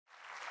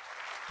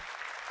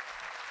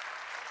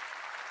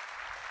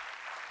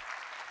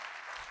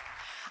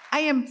I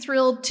am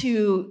thrilled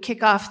to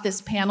kick off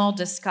this panel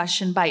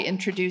discussion by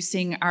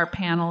introducing our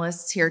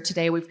panelists here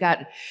today. We've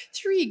got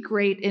three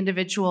great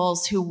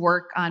individuals who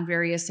work on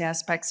various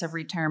aspects of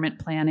retirement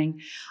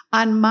planning.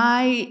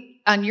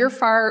 On your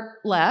far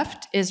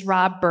left is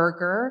Rob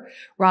Berger.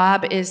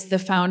 Rob is the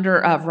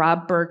founder of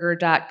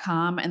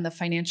robberger.com and the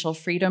Financial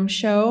Freedom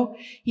Show.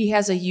 He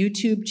has a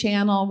YouTube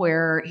channel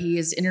where he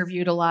has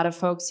interviewed a lot of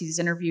folks. He's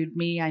interviewed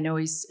me. I know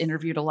he's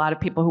interviewed a lot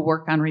of people who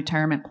work on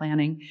retirement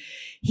planning.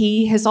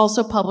 He has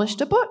also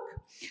published a book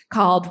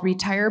called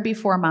Retire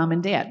Before Mom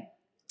and Dad.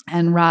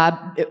 And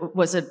Rob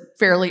was a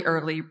fairly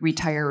early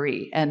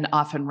retiree and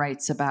often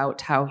writes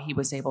about how he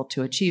was able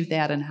to achieve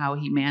that and how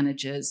he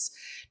manages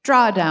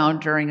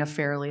drawdown during a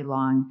fairly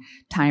long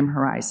time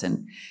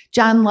horizon.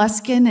 Jon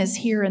Luskin is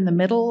here in the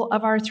middle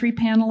of our three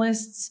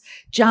panelists.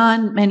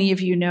 Jon, many of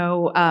you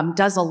know,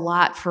 does a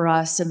lot for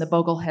us in the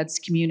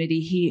Bogleheads community.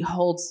 He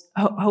hosts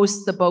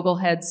the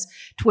Bogleheads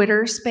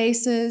Twitter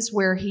spaces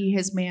where he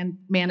has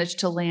managed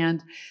to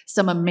land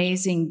some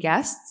amazing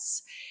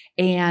guests.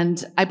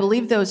 And I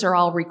believe those are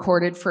all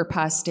recorded for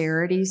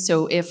posterity.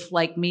 So if,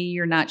 like me,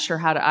 you're not sure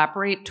how to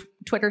operate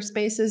Twitter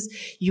spaces,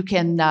 you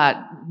can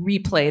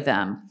replay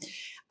them.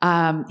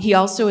 He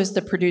also is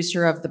the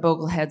producer of the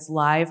Bogleheads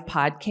live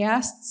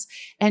podcasts.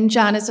 And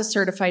Jon is a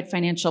certified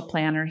financial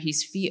planner.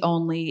 He's fee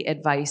only,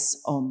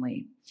 advice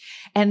only.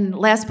 And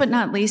last but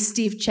not least,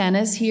 Steve Chen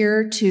is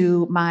here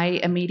to my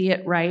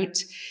immediate right.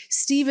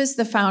 Steve is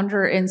the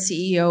founder and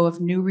CEO of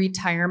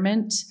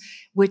NewRetirement,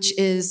 which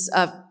is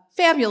a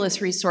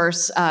fabulous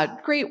resource,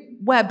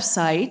 great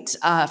website,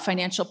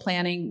 financial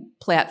planning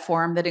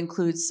platform that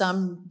includes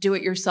some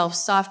do-it-yourself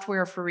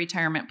software for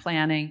retirement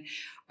planning,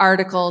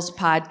 articles,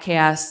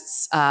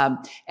 podcasts,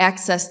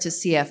 access to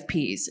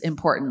CFPs,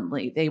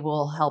 importantly. They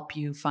will help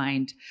you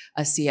find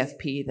a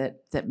CFP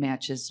that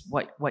matches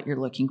what you're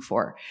looking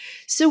for.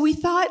 So we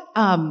thought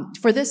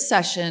for this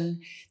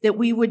session that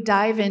we would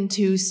dive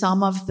into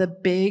some of the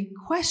big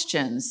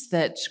questions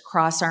that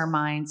cross our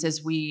minds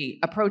as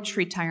we approach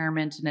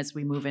retirement and as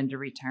we move into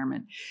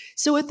retirement.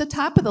 So at the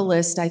top of the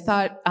list, I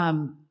thought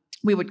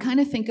we would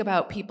kind of think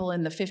about people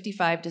in the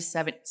 55 to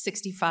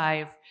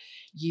 65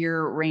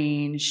 year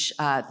range,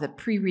 the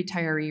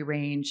pre-retiree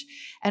range.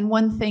 And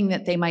one thing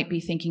that they might be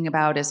thinking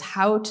about is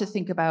how to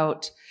think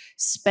about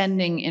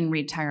spending in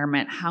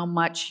retirement, how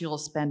much you'll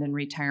spend in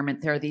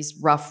retirement. There are these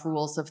rough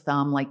rules of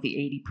thumb, like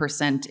the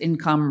 80%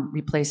 income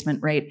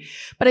replacement rate.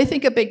 But I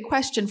think a big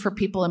question for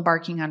people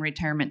embarking on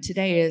retirement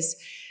today is,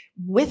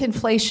 with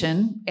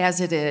inflation as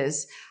it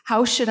is,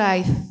 how should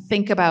I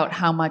think about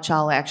how much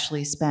I'll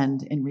actually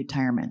spend in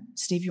retirement?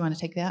 Steve, you want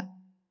to take that?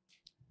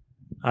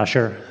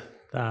 Sure.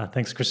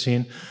 Thanks,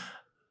 Christine.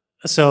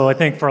 So I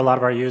think for a lot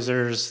of our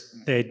users,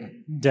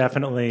 they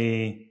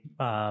definitely,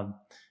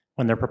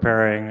 when they're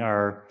preparing,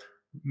 are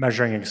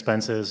measuring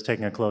expenses,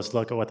 taking a close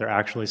look at what they're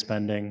actually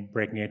spending,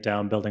 breaking it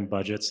down, building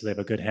budgets so they have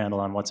a good handle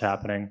on what's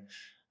happening.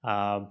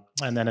 And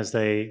then as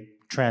they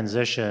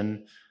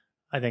transition,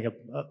 I think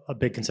a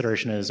big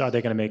consideration is, are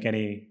they going to make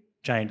any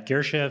giant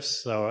gear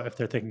shifts? So if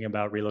they're thinking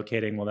about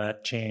relocating, will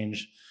that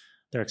change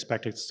their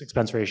expected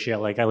expense ratio?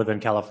 Like I live in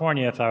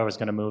California, if I was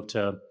going to move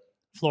to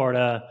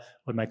Florida,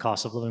 would my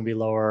cost of living be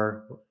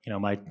lower? You know,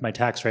 my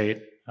tax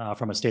rate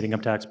from a state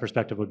income tax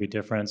perspective would be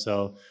different.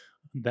 So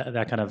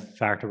that kind of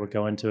factor would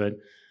go into it.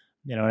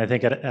 You know, and I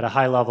think at a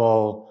high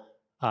level,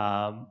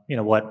 you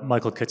know, what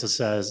Michael Kitces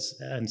says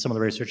and some of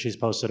the research he's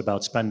posted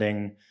about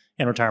spending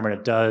in retirement,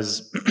 it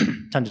does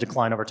tend to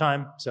decline over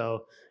time.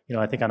 So, you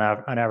know, I think on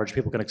average,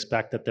 people can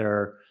expect that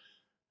their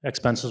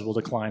expenses will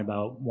decline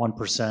about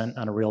 1%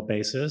 on a real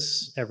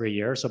basis every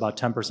year. So about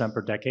 10%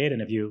 per decade.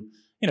 And if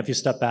you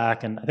step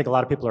back, and I think a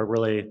lot of people are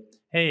really,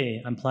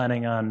 hey, I'm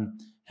planning on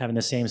having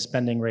the same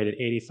spending rate at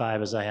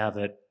 85 as I have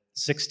at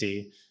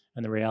 60.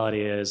 And the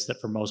reality is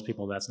that for most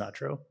people, that's not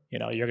true. You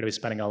know, you're going to be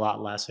spending a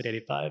lot less at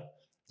 85.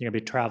 You're going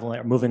to be traveling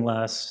or moving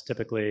less.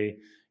 Typically,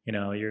 you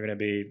know, you're going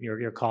to be,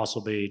 your costs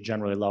will be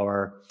generally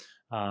lower.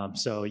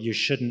 So you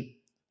shouldn't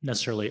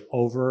necessarily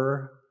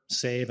over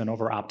save and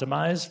over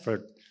optimize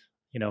for,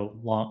 you know,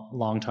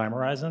 long time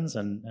horizons,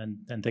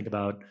 and think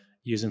about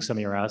using some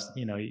of your,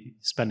 you know,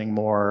 spending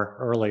more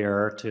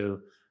earlier to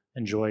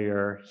enjoy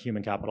your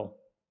human capital.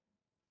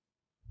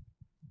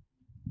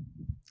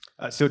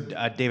 So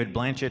David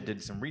Blanchett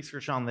did some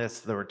research on this,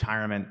 the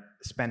retirement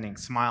spending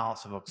smile,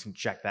 so folks can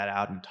check that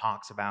out, and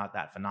talks about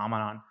that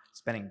phenomenon.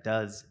 Spending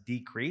does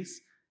decrease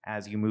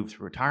as you move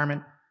through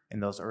retirement. In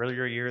those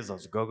earlier years,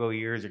 those go-go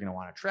years, you're going to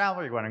want to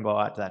travel, you're going to go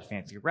out to that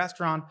fancy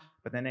restaurant,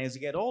 but then as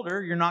you get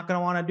older, you're not going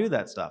to want to do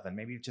that stuff, and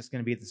maybe it's just going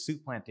to be the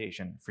soup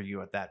plantation for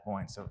you at that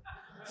point. So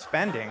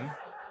spending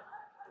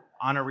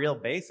on a real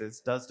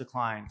basis does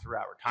decline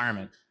throughout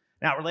retirement.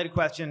 Now, a related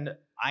question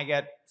I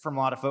get from a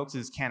lot of folks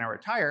is, can I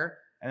retire?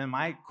 And then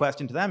my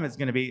question to them is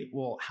going to be,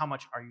 well, how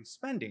much are you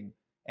spending?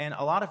 And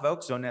a lot of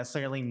folks don't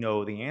necessarily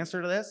know the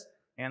answer to this,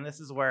 and this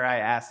is where I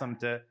ask them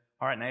to,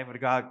 all right, now you've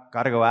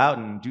got to go out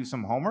and do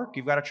some homework.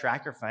 You've got to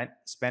track your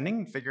spending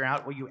and figure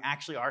out what you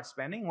actually are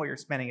spending, what you're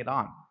spending it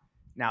on.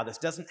 Now, this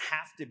doesn't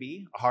have to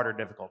be a hard or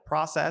difficult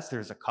process.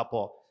 There's a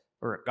couple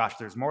or gosh,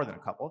 there's more than a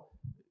couple,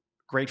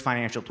 great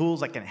financial tools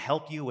that can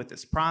help you with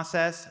this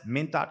process.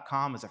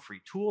 Mint.com is a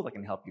free tool that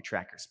can help you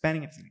track your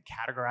spending. It's going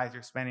to categorize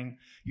your spending.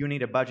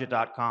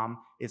 YouNeedABudget.com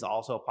is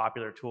also a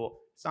popular tool.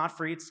 It's not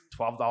free. It's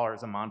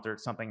 $12 a month or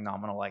something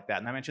nominal like that.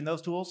 And I mentioned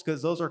those tools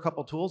because those are a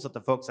couple tools that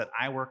the folks that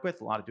I work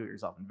with, a lot of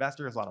do-it-yourself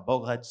investors, a lot of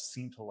Bogleheads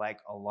seem to like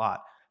a lot.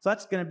 So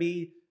that's going to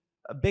be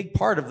a big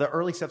part of the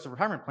early steps of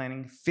retirement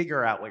planning.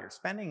 Figure out what you're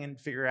spending and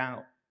figure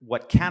out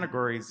what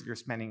categories your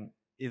spending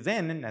is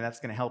in, and that's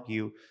going to help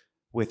you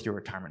with your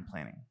retirement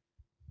planning.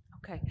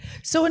 Okay.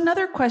 So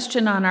another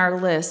question on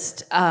our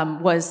list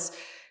was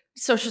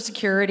Social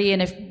Security,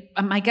 and if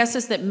my guess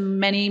is that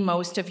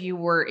most of you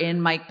were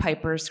in Mike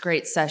Piper's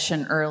great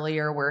session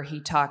earlier where he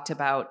talked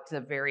about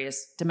the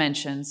various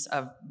dimensions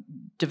of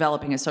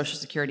developing a Social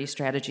Security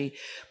strategy.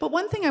 But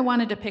one thing I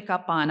wanted to pick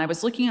up on, I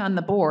was looking on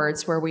the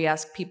boards where we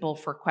ask people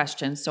for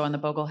questions, so on the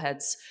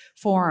Bogleheads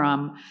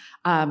forum,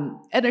 and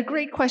a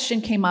great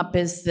question came up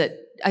is that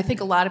I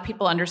think a lot of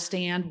people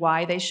understand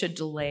why they should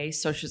delay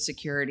Social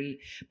Security,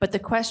 but the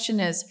question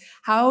is,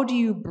 how do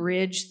you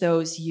bridge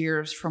those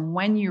years from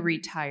when you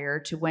retire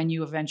to when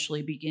you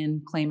eventually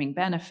begin claiming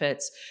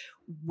benefits?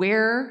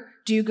 Where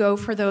do you go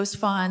for those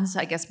funds?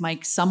 I guess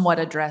Mike somewhat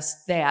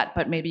addressed that,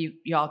 but maybe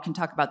you all can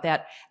talk about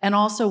that. And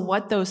also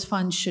what those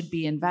funds should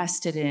be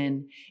invested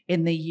in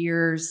the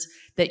years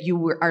that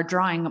you are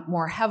drawing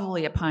more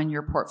heavily upon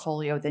your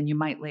portfolio than you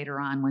might later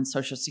on when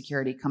Social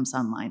Security comes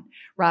online.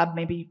 Rob,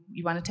 maybe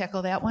you want to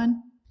tackle that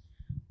one?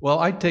 Well,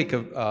 I take I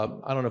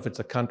don't know if it's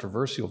a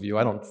controversial view.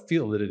 I don't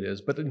feel that it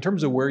is. But in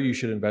terms of where you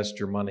should invest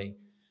your money,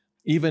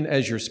 even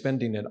as you're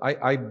spending it,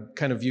 I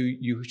kind of view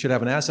you should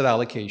have an asset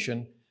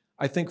allocation.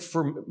 I think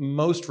for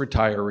most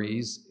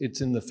retirees, it's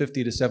in the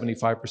 50 to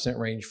 75%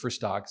 range for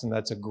stocks, and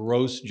that's a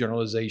gross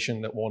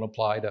generalization that won't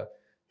apply to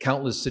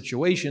countless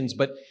situations.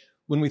 But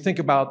when we think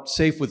about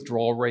safe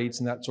withdrawal rates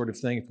and that sort of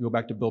thing, if you go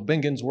back to Bill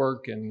Bingen's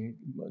work and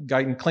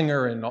Guyton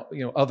Klinger and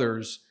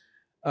others,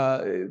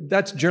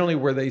 that's generally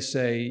where they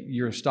say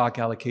your stock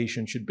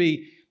allocation should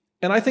be.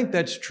 And I think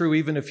that's true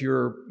even if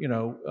you're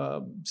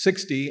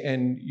 60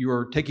 and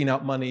you're taking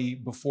out money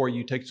before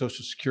you take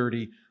Social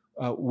Security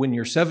when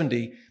you're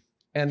 70.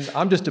 And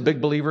I'm just a big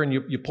believer in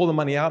you pull the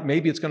money out,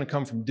 maybe it's going to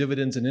come from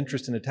dividends and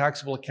interest in a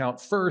taxable account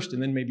first,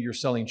 and then maybe you're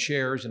selling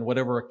shares and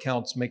whatever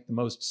accounts make the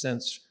most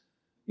sense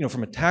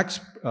from a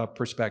tax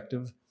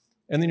perspective,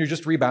 and then you're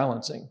just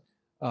rebalancing.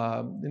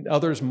 And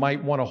others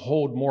might want to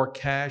hold more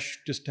cash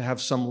just to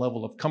have some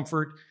level of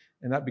comfort,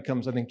 and that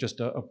becomes, I think, just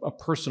a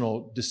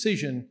personal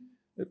decision,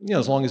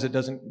 as long as it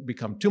doesn't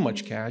become too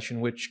much cash, in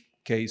which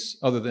case,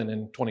 other than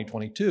in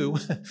 2022,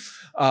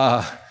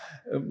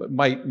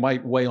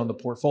 might weigh on the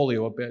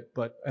portfolio a bit.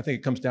 But I think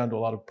it comes down to a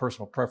lot of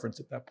personal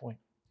preference at that point.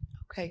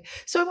 Okay,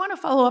 so I want to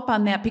follow up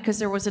on that because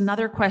there was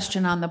another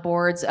question on the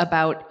boards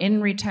about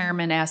in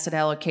retirement asset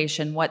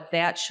allocation, what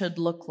that should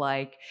look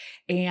like.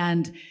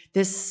 And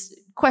this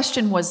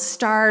question was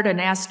starred and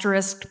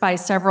asterisked by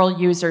several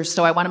users,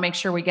 so I want to make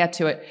sure we get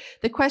to it.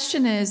 The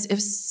question is, if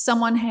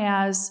someone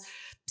has,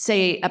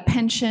 say, a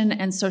pension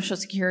and Social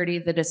Security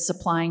that is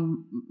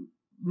supplying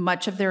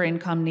much of their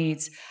income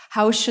needs,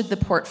 how should the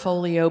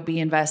portfolio be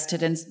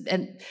invested in,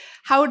 and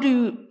how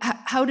do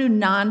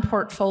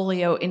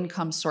non-portfolio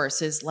income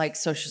sources like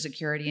Social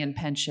Security and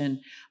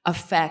pension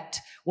affect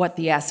what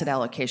the asset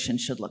allocation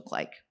should look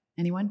like?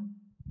 Anyone?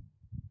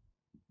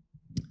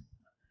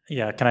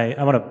 Yeah,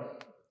 I want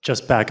to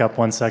just back up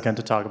 1 second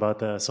to talk about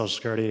the Social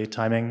Security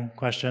timing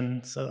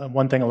question. So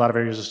one thing a lot of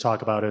our users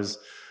talk about is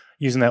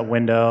using that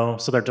window.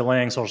 So they're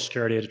delaying Social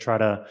Security to try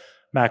to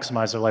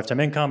maximize their lifetime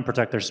income,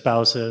 protect their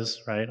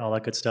spouses, right, all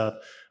that good stuff.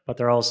 But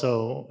they're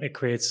also, it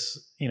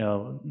creates,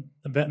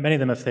 many of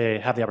them, if they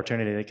have the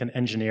opportunity, they can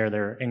engineer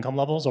their income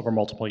levels over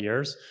multiple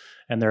years.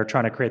 And they're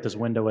trying to create this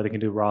window where they can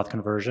do Roth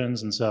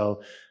conversions. And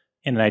so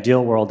in an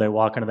ideal world, they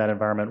walk into that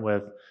environment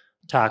with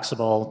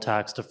taxable,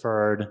 tax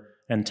deferred,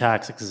 and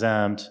tax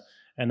exempt.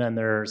 And then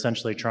they're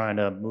essentially trying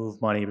to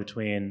move money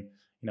between,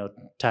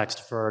 tax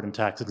deferred and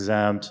tax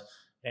exempt,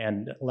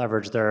 and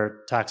leverage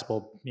their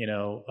taxable,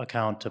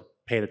 account to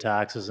pay the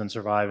taxes and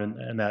survive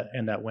in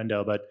that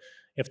window. But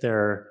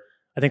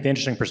I think the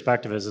interesting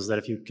perspective is that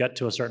if you get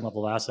to a certain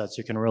level of assets,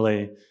 you can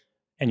really,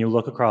 and you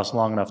look across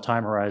long enough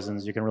time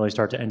horizons, you can really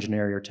start to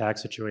engineer your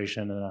tax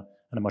situation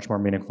in a much more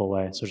meaningful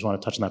way. So I just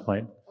want to touch on that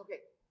point. Okay.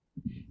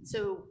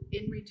 So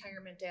in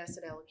retirement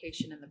asset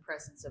allocation in the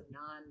presence of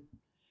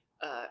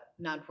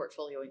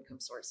non-portfolio income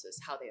sources,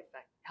 how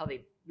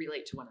they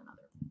relate to one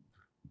another.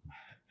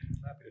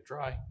 Happy to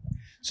try.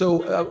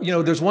 So,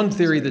 there's one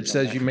theory that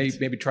says you may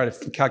maybe try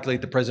to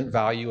calculate the present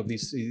value of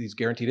these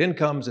guaranteed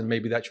incomes, and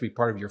maybe that should be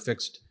part of your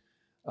fixed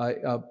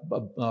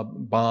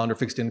bond or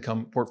fixed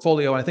income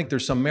portfolio. And I think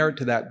there's some merit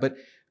to that. But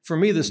for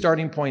me, the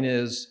starting point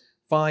is,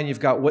 fine, you've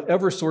got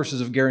whatever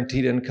sources of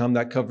guaranteed income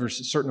that covers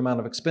a certain amount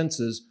of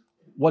expenses.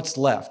 What's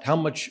left? How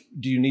much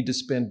do you need to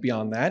spend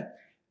beyond that?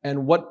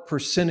 And what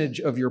percentage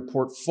of your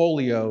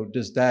portfolio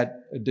does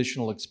that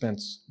additional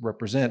expense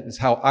represent is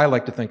how I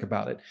like to think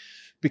about it.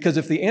 Because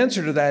if the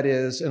answer to that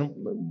is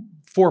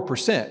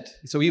 4%,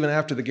 so even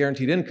after the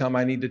guaranteed income,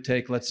 I need to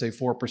take, let's say,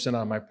 4%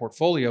 out of my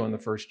portfolio in the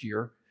first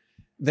year,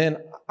 then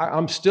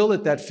I'm still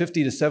at that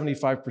 50 to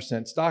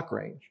 75% stock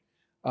range.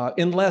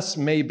 Unless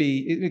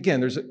maybe,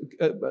 again, there's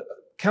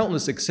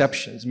countless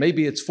exceptions.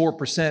 Maybe it's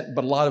 4%,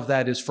 but a lot of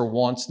that is for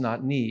wants,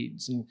 not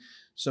needs. And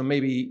so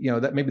maybe,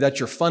 maybe that's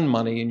your fund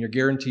money and your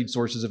guaranteed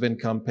sources of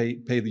income pay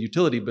the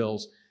utility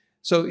bills.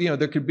 So,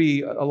 there could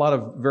be a lot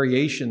of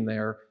variation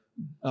there.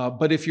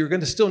 But if you're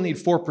going to still need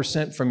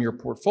 4% from your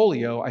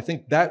portfolio, I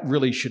think that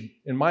really should,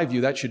 in my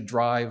view, that should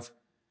drive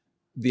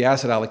the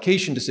asset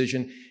allocation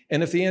decision.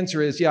 And if the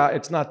answer is, yeah,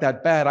 it's not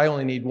that bad, I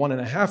only need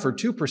 1.5 or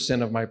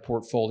 2% of my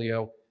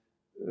portfolio,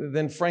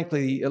 then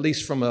frankly, at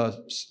least from a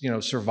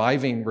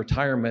surviving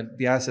retirement,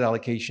 the asset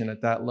allocation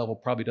at that level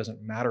probably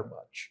doesn't matter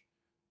much.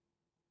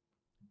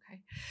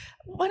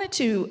 Wanted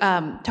to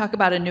talk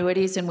about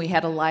annuities, and we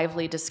had a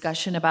lively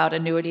discussion about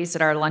annuities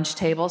at our lunch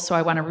table, so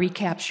I want to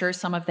recapture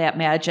some of that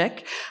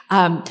magic.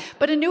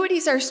 But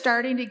annuities are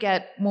starting to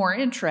get more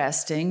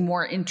interesting,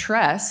 more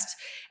interest,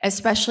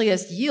 especially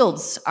as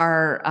yields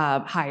are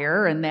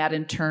higher, and that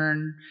in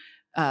turn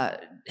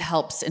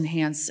helps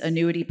enhance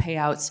annuity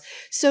payouts.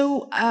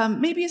 So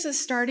maybe as a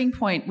starting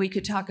point, we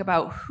could talk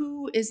about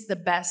who is the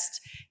best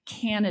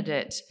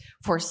candidate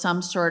for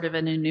some sort of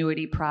an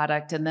annuity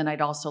product, and then I'd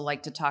also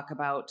like to talk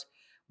about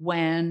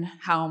when,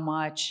 how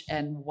much,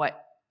 and what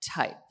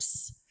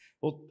types.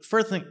 Well,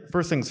 first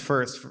things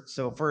first.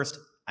 So first,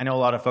 I know a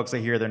lot of folks that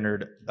hear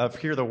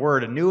the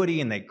word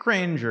annuity and they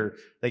cringe or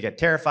they get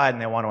terrified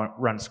and they want to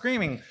run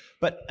screaming.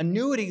 But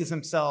annuities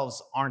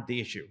themselves aren't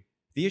the issue.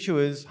 The issue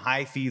is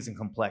high fees and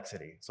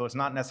complexity. So it's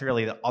not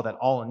necessarily that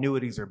all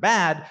annuities are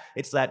bad.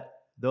 It's that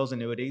those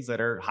annuities that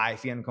are high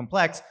fee and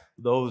complex,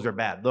 those are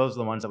bad. Those are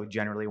the ones that we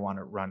generally want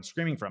to run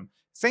screaming from.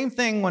 Same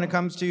thing when it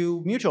comes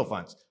to mutual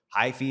funds.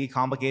 High fee,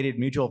 complicated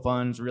mutual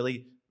funds,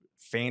 really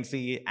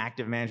fancy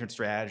active management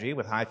strategy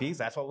with high fees.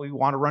 That's what we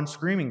want to run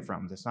screaming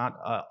from. It's not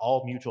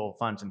all mutual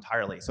funds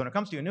entirely. So when it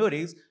comes to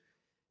annuities,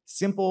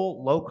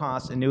 simple,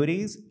 low-cost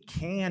annuities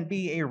can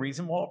be a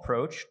reasonable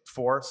approach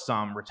for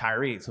some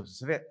retirees. So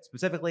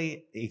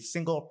specifically, a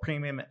single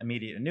premium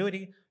immediate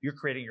annuity, you're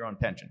creating your own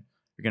pension.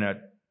 You're going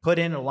to put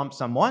in a lump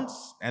sum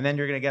once, and then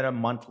you're going to get a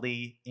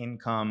monthly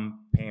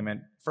income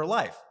payment for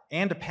life.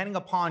 And depending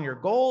upon your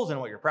goals and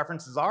what your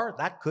preferences are,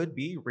 that could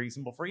be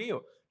reasonable for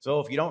you. So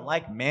if you don't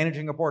like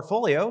managing a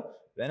portfolio,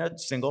 then a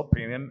single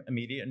premium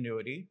immediate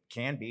annuity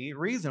can be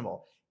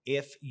reasonable.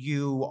 If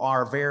you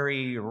are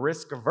very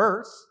risk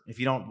averse, if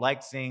you don't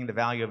like seeing the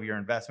value of your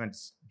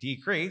investments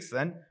decrease,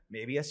 then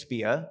maybe a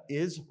SPIA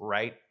is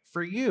right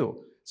for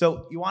you.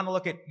 So you want to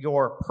look at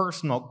your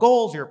personal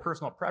goals, your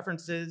personal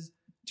preferences,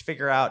 to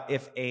figure out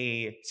if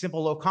a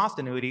simple low-cost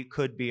annuity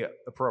could be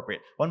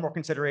appropriate. One more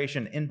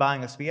consideration in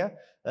buying a SPIA,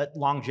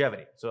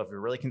 longevity. So if you're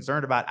really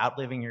concerned about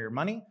outliving your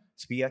money,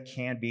 SPIA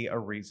can be a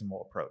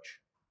reasonable approach.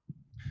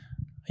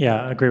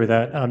 Yeah, I agree with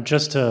that.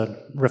 Just to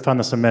riff on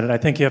this a minute, I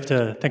think you have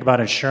to think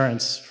about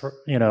insurance.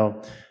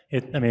 An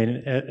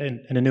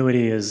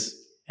annuity is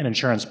an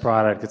insurance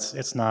product.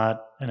 It's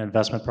not an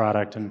investment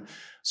product. And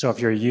so if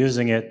you're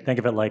using it, think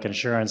of it like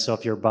insurance. So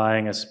if you're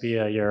buying a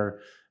SPIA, you're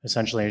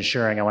essentially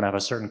ensuring I want to have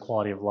a certain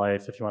quality of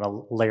life. If you want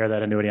to layer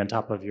that annuity on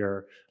top of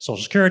your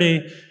Social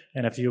Security,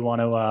 and if you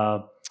want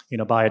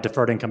to buy a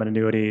deferred income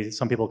annuity,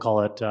 some people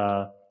call it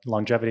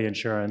longevity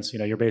insurance.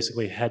 You're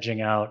basically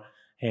hedging out,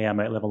 hey, I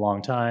might live a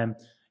long time.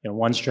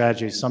 One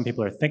strategy some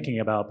people are thinking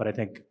about, but I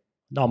think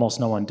almost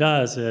no one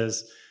does,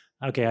 is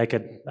okay, I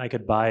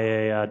could buy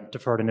a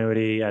deferred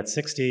annuity at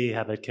 60,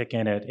 have it kick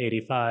in at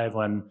 85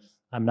 when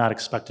I'm not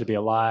expected to be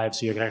alive,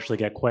 so you can actually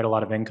get quite a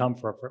lot of income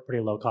for a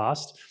pretty low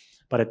cost.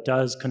 But it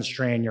does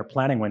constrain your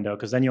planning window,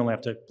 because then you only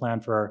have to plan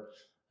for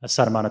a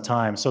set amount of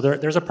time. So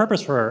there's a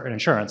purpose for an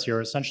insurance.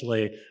 You're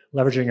essentially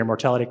leveraging your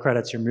mortality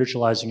credits, you're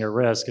mutualizing your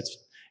risk.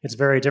 It's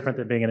very different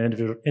than being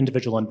an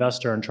individual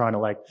investor and trying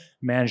to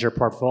manage your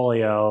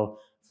portfolio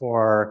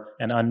for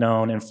an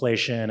unknown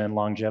inflation and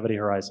longevity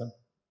horizon.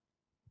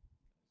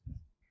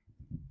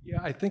 Yeah,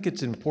 I think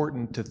it's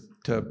important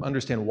to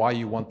understand why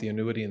you want the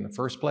annuity in the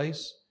first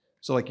place.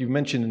 So like you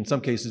mentioned, in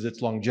some cases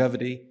it's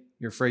longevity.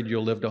 You're afraid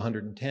you'll live to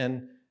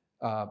 110.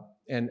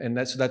 And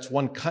that's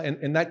one kind,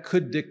 and that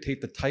could dictate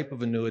the type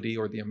of annuity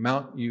or the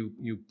amount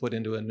you put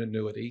into an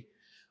annuity.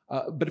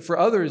 But for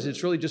others,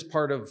 it's really just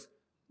part of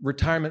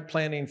retirement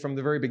planning from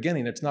the very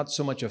beginning. It's not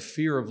so much a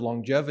fear of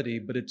longevity,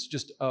 but it's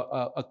just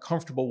a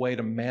comfortable way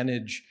to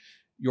manage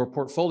your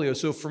portfolio.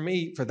 So for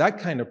me, for that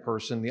kind of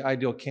person, the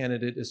ideal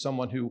candidate is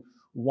someone who,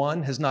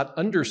 one, has not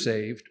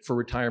undersaved for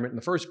retirement in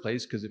the first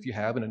place, because if you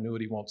have, an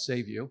annuity won't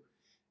save you.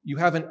 You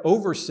haven't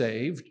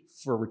oversaved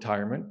for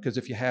retirement, because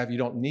if you have, you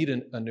don't need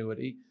an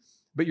annuity.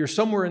 But you're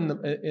somewhere in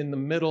the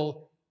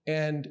middle,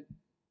 and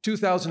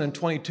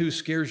 2022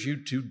 scares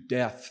you to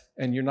death,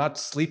 and you're not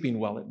sleeping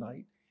well at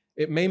night.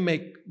 It may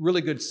make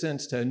really good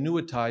sense to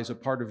annuitize a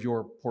part of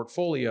your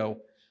portfolio.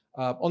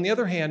 On the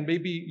other hand,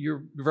 maybe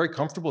you're very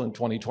comfortable in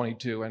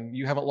 2022 and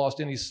you haven't lost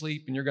any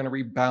sleep and you're going to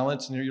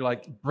rebalance and you're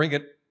like, bring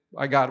it,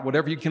 I got it,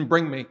 whatever you can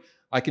bring me.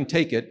 I can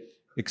take it,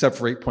 except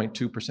for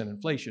 8.2%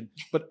 inflation.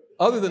 But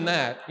other than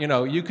that,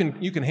 you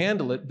can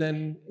handle it.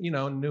 Then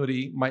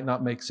annuity might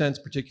not make sense,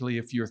 particularly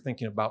if you're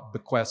thinking about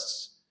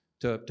bequests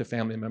to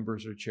family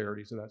members or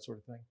charities or that sort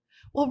of thing.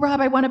 Well, Rob,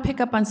 I want to pick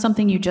up on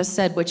something you just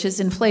said, which is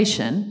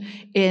inflation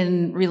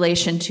in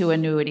relation to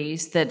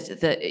annuities. That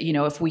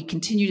if we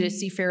continue to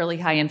see fairly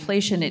high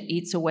inflation, it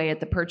eats away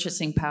at the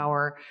purchasing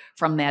power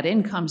from that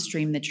income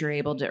stream that you're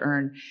able to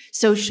earn.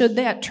 So should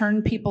that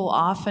turn people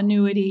off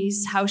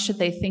annuities? How should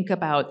they think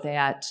about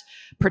that,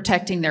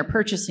 protecting their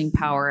purchasing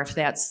power if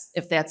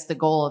that's the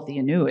goal of the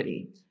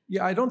annuity?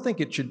 Yeah, I don't think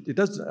it should. It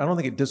does. I don't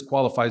think it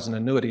disqualifies an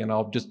annuity. And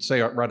I'll just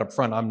say right up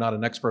front, I'm not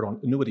an expert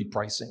on annuity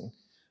pricing.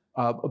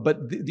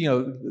 But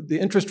the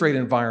interest rate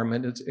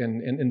environment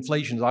and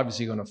inflation is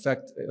obviously going to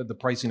affect the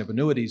pricing of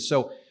annuities.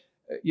 So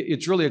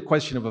it's really a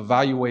question of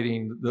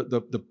evaluating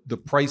the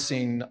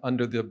pricing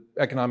under the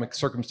economic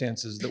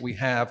circumstances that we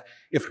have.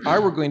 If I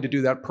were going to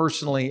do that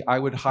personally, I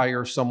would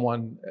hire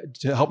someone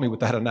to help me with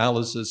that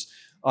analysis.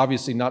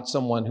 Obviously, not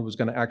someone who was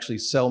going to actually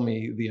sell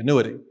me the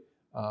annuity.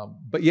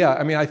 But yeah,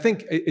 I mean, I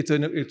think it's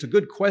a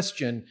good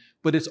question,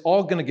 but it's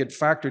all going to get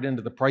factored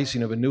into the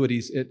pricing of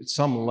annuities at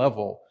some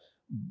level.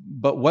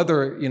 But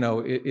whether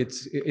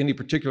it's any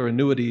particular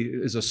annuity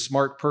is a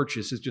smart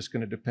purchase is just going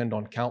to depend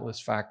on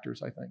countless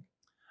factors, I think.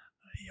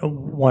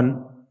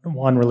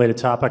 One related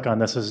topic on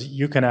this is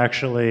you can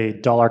actually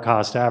dollar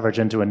cost average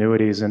into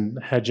annuities and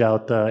hedge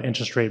out the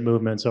interest rate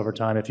movements over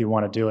time if you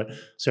want to do it.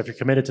 So if you're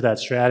committed to that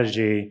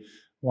strategy,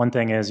 one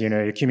thing is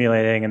you're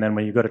accumulating, and then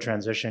when you go to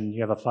transition,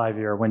 you have a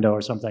 5-year window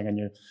or something, and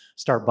you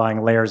start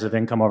buying layers of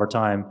income over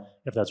time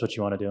if that's what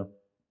you want to do.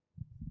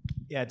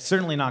 Yeah, it's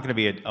certainly not going to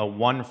be a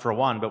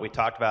one-for-one, but we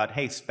talked about,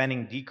 hey,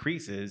 spending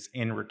decreases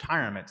in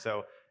retirement.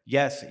 So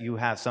yes, you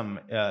have some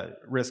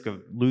risk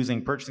of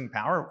losing purchasing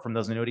power from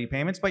those annuity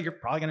payments, but you're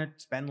probably going to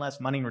spend less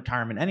money in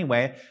retirement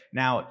anyway.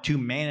 Now, to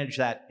manage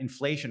that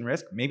inflation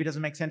risk, maybe it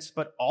doesn't make sense to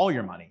put all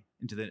your money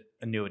into the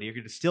annuity.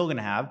 You're still going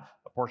to have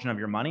a portion of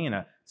your money in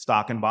a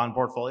stock and bond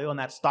portfolio, and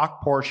that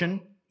stock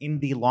portion in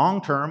the long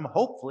term,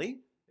 hopefully,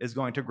 is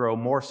going to grow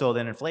more so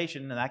than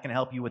inflation, and that can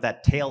help you with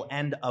that tail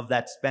end of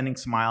that spending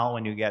smile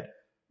when you get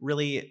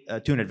really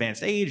to an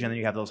advanced age, and then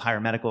you have those higher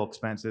medical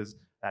expenses.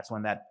 That's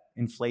when that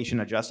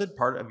inflation adjusted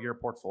part of your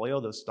portfolio,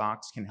 those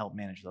stocks, can help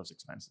manage those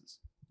expenses.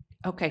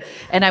 Okay,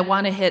 and I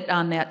want to hit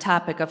on that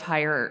topic of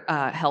higher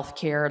health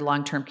care,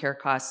 long-term care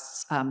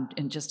costs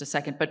in just a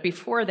second. But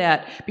before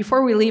that,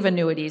 before we leave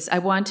annuities, I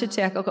want to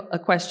tackle a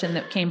question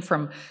that came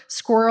from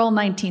Squirrel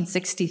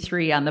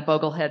 1963 on the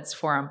Bogleheads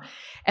forum.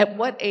 At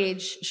what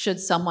age should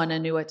someone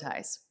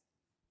annuitize?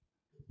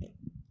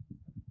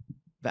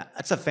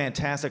 That's a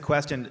fantastic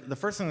question. The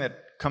first thing that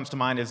comes to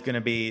mind is going to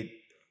be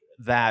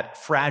that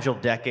fragile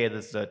decade.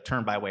 This is a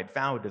term by Wade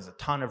Found. There's a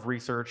ton of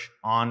research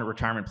on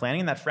retirement planning.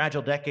 And that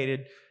fragile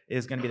decade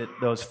is going to be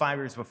those 5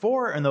 years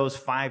before and those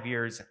 5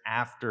 years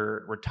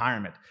after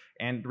retirement.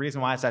 And the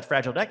reason why it's that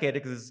fragile decade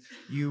is because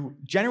you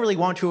generally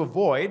want to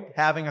avoid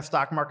having a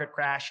stock market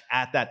crash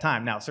at that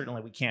time. Now,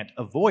 certainly we can't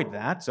avoid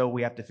that. So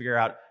we have to figure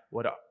out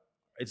what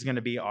it's going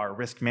to be our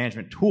risk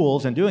management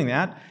tools in doing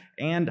that.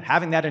 And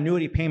having that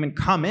annuity payment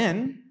come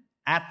in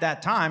at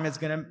that time is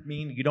going to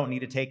mean you don't need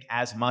to take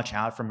as much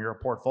out from your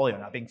portfolio.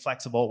 Now, being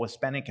flexible with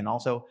spending can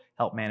also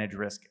help manage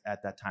risk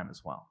at that time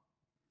as well.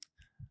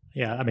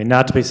 Yeah, I mean,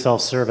 not to be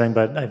self-serving,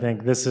 but I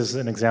think this is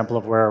an example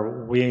of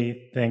where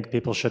we think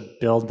people should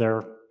build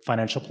their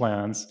financial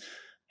plans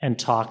and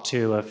talk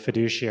to a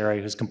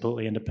fiduciary who's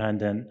completely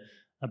independent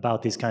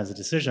about these kinds of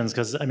decisions,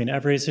 because I mean,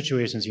 every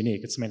situation is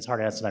unique. It's hard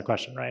to answer that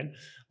question, right?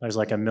 There's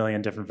like a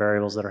million different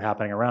variables that are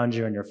happening around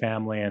you and your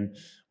family, and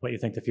what you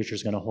think the future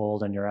is going to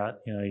hold, and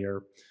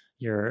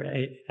your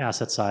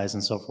asset size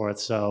and so forth.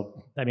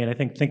 So, I mean, I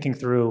think thinking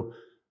through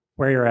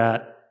where you're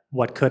at,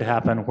 what could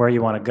happen, where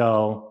you want to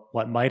go,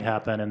 what might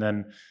happen, and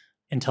then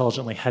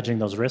intelligently hedging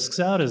those risks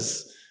out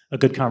is a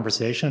good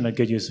conversation and a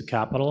good use of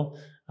capital.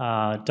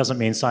 It doesn't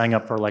mean signing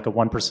up for like a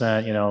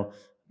 1%,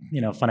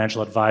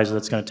 financial advisor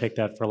that's going to take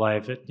that for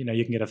life.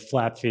 You can get a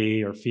flat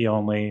fee or fee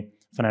only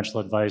financial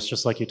advice,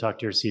 just like you talk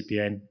to your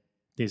CPA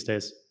these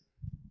days.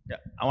 Yeah,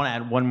 I want to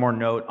add one more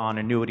note on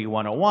Annuity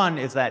 101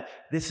 is that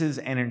this is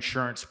an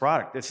insurance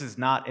product. This is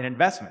not an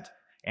investment.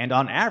 And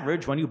on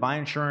average, when you buy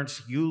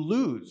insurance, you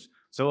lose.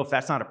 So if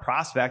that's not a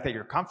prospect that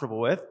you're comfortable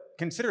with,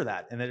 consider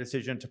that in the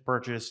decision to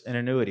purchase an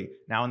annuity.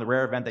 Now, in the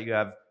rare event that you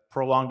have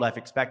prolonged life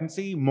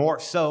expectancy, more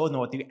so than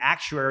what the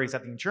actuaries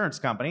at the insurance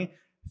company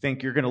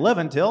think you're going to live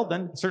until,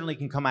 then certainly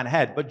can come out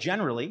ahead. But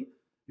generally,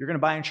 you're going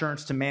to buy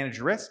insurance to manage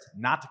risk,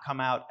 not to come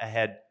out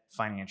ahead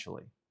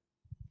financially.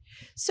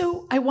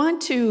 So I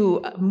want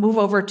to move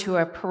over to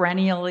a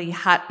perennially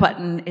hot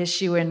button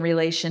issue in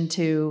relation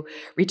to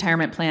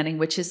retirement planning,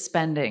 which is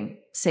spending,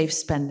 safe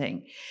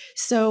spending.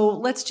 So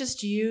let's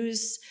just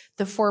use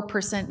the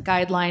 4%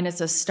 guideline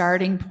as a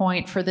starting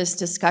point for this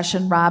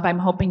discussion. Rob, I'm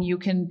hoping you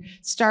can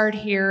start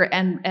here,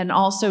 and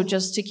also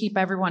just to keep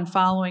everyone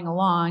following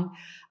along.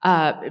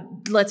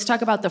 Let's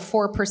talk about the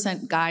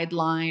 4%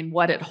 guideline,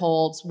 what it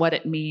holds, what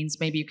it means.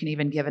 Maybe you can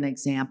even give an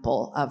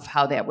example of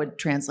how that would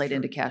translate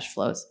into cash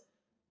flows.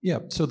 Yeah,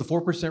 so the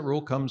 4%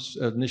 rule comes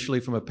initially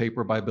from a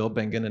paper by Bill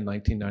Bengen in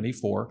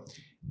 1994.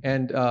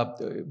 And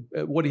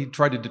what he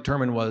tried to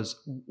determine was,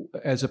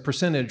 as a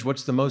percentage,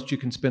 what's the most you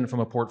can spend from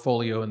a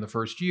portfolio in the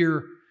first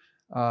year,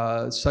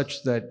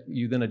 such that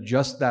you then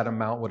adjust that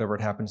amount, whatever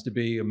it happens to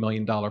be, $1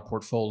 million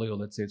portfolio,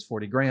 let's say it's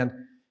 40 grand,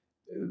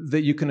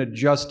 that you can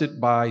adjust it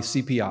by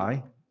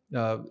CPI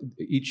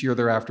each year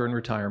thereafter in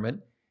retirement.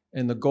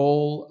 And the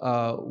goal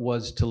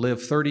was to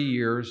live 30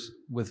 years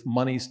with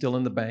money still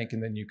in the bank,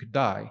 and then you could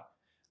die.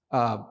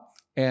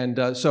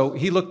 So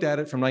he looked at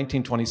it from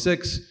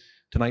 1926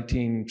 to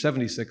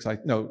 1976, to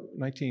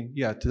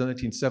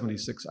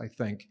 1976, I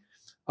think.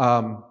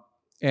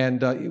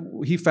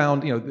 He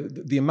found,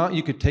 the amount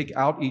you could take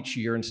out each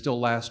year and still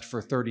last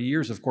for 30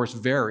 years, of course,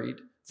 varied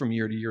from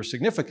year to year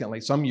significantly.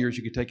 Some years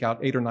you could take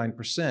out 8 or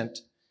 9%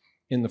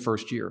 in the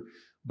first year.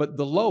 But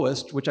the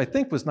lowest, which I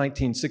think was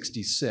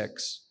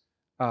 1966,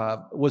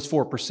 was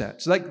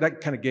 4%. So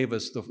that kind of gave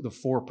us the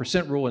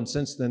 4% rule. And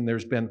since then,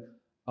 there's been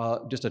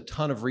just a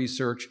ton of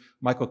research.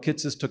 Michael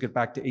Kitces took it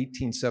back to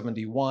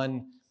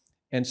 1871.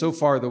 And so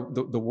far, the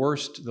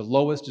lowest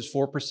is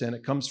 4%.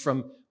 It comes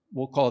from,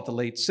 we'll call it the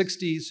late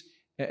 60s.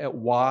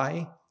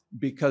 Why?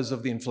 Because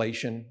of the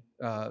inflation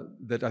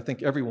that I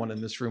think everyone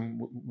in this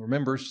room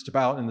remembers just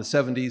about in the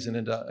 70s and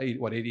into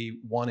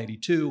 81,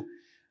 82.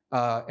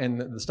 And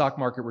the stock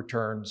market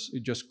returns,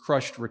 it just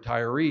crushed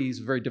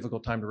retirees, a very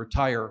difficult time to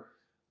retire.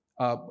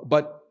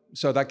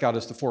 So that got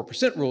us the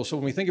 4% rule. So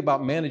when we think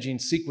about managing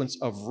sequence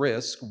of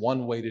risk,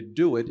 one way to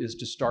do it is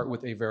to start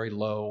with a very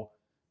low,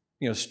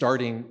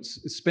 starting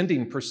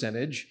spending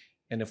percentage.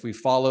 And if we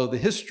follow the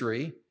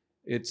history,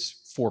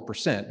 it's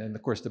 4%. And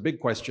of course, the big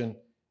question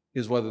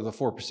is whether the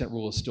 4%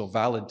 rule is still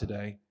valid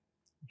today.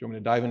 Do you want me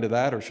to dive into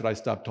that, or should I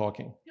stop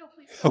talking? No,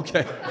 please.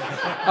 Okay.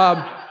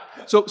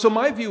 So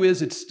my view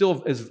is it's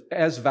still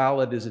as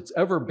valid as it's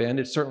ever been.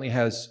 It certainly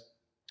has,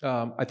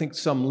 I think,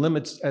 some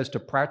limits as to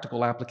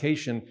practical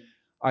application.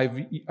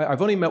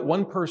 I've only met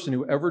one person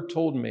who ever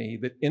told me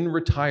that in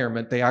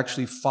retirement they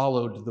actually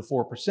followed the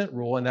 4%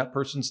 rule, and that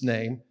person's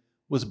name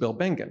was Bill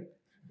Bengen.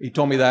 He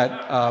told me that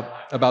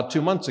about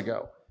 2 months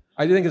ago.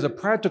 I think as a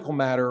practical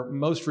matter,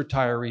 most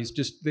retirees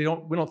we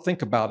don't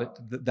think about it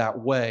that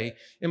way.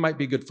 It might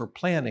be good for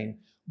planning,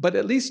 but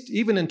at least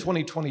even in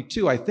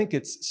 2022, I think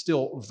it's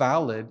still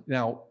valid.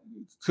 Now,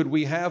 could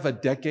we have a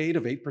decade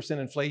of 8%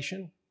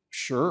 inflation?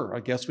 Sure, I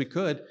guess we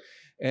could.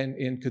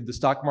 And could the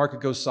stock market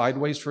go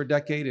sideways for a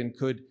decade? And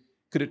could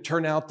it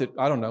turn out that,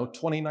 I don't know,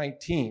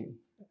 2019,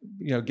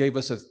 gave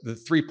us the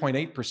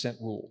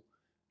 3.8% rule?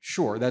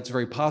 Sure, that's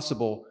very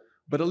possible.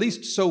 But at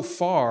least so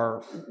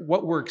far,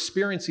 what we're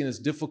experiencing, as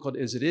difficult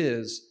as it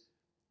is,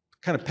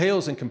 kind of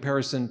pales in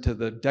comparison to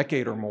the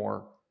decade or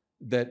more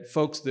that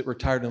folks that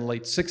retired in the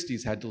late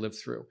 60s had to live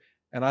through.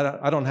 And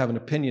I don't have an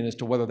opinion as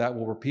to whether that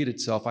will repeat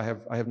itself. I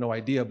have no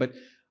idea. But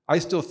I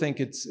still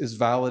think it's as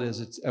valid as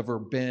it's ever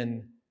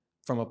been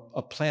from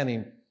a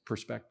planning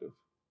perspective.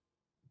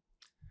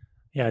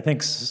 Yeah, I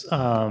think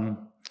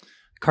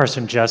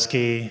Carson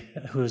Jeske,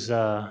 who's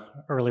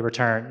early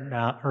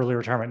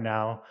retirement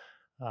now,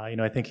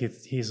 I think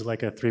he's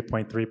like a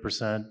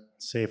 3.3%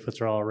 safe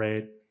withdrawal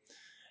rate.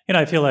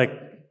 I feel like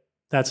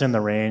that's in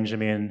the range. I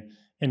mean,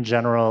 in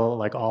general,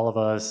 like all of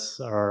us,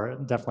 or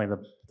definitely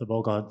the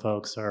Boglehead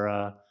folks,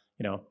 are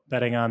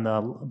betting on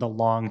the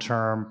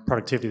long-term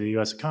productivity of the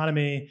U.S.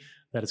 economy,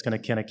 that it's going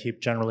to kind of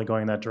keep generally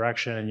going that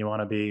direction, and you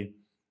want to be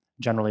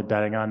generally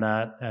betting on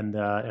that. And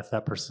if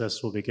that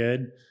persists, will be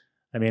good.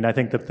 I mean, I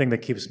think the thing that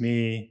keeps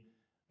me,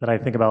 that I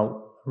think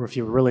about, if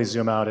you really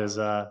zoom out, is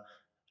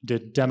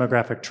did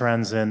demographic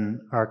trends in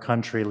our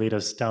country lead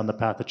us down the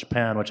path of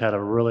Japan, which had a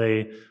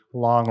really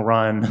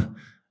long-run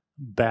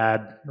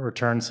bad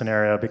return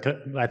scenario? Because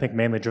I think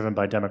mainly driven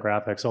by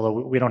demographics.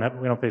 Although we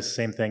don't face the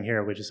same thing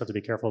here. We just have to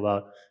be careful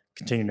about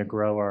continuing to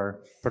grow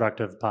our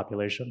productive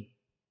population.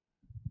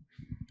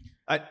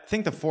 I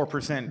think the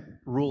 4%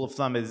 rule of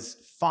thumb is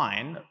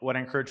fine. What I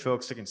encourage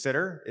folks to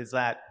consider is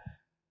that,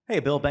 hey,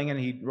 Bill Bengen,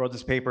 he wrote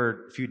this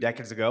paper a few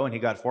decades ago and he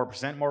got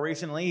 4% more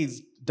recently.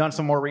 He's done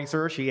some more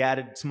research. He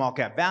added small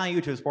cap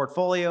value to his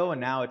portfolio, and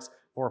now it's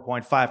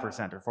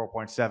 4.5% or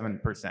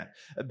 4.7%.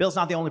 Bill's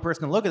not the only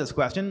person to look at this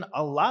question.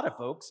 A lot of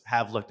folks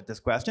have looked at this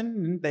question,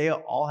 and they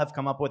all have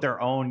come up with their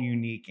own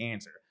unique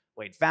answer.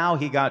 Wade Pfau,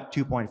 he got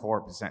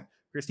 2.4%.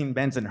 Christine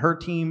Benz and her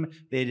team,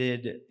 they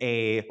did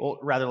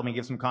let me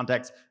give some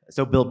context.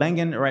 So Bill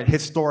Bengen, right,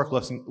 historic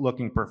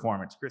looking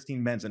performance.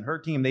 Christine Benz and her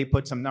team, they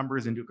put some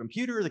numbers into a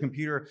computer. The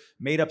computer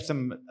made up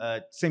some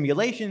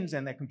simulations,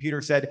 and the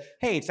computer said,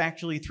 hey, it's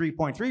actually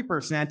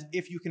 3.3%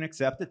 if you can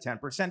accept a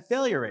 10%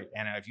 failure rate.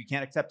 And if you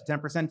can't accept a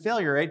 10%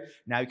 failure rate,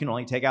 now you can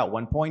only take out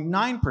 1.9%. You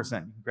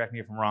can correct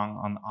me if I'm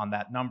wrong on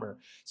that number.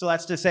 So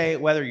that's to say,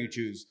 whether you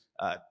choose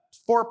 4%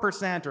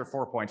 or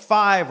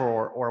 4.5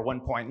 or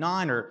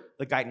 1.9, or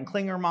the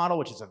Guyton-Klinger model,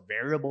 which is a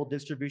variable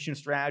distribution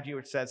strategy,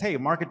 which says, hey,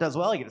 market does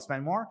well, you get to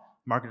spend more.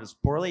 market is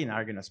poorly, now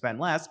you're going to spend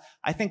less.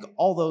 I think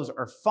all those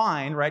are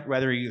fine, right?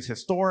 Whether you use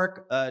historic,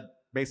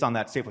 based on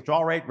that safe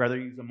withdrawal rate, whether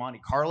you use a Monte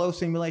Carlo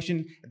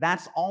simulation,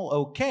 that's all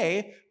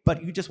okay,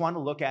 but you just want to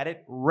look at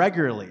it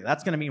regularly.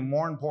 That's going to be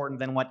more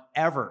important than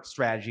whatever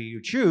strategy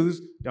you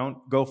choose. Don't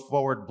go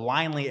forward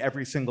blindly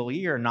every single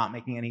year, not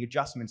making any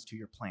adjustments to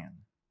your plan.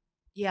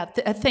 Yeah,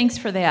 thanks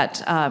for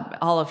that,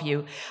 all of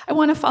you. I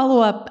want to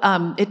follow up.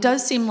 It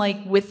does seem like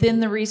within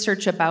the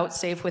research about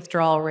safe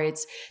withdrawal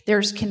rates,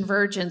 there's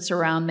convergence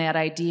around that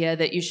idea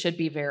that you should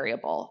be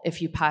variable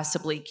if you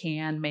possibly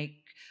can make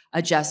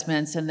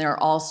adjustments, and there are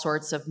all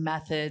sorts of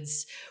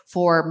methods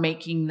for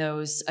making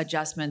those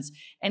adjustments.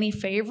 Any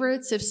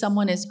favorites if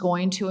someone is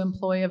going to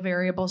employ a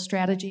variable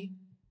strategy?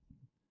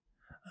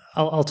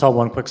 I'll tell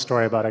one quick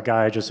story about a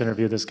guy I just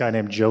interviewed, this guy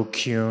named Joe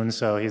Kuhn.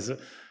 So he's a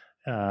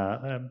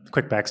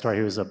quick backstory.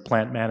 He was a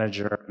plant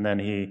manager, and then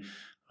he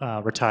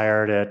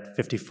retired at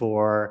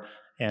 54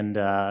 and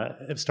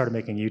started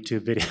making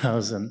YouTube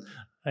videos,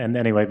 and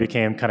anyway,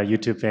 became kind of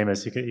YouTube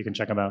famous. You can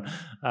check him out.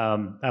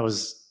 I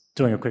was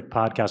doing a quick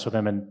podcast with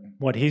him, and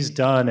what he's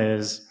done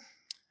is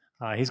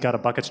he's got a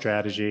bucket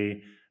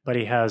strategy, but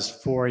he has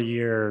 4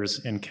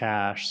 years in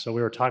cash. So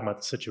we were talking about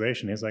the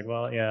situation. He's like,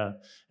 well, yeah,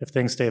 if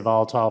things stay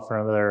volatile for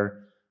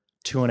another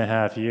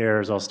 2.5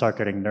 years, I'll start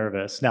getting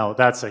nervous. Now,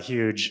 that's a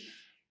huge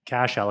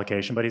cash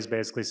allocation, but he's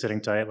basically sitting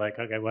tight, like,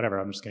 okay, whatever,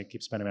 I'm just going to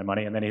keep spending my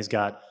money. And then he's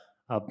got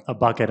a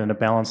bucket and a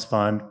balanced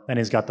fund, and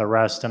he's got the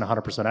rest in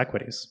 100%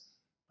 equities.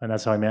 And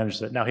that's how he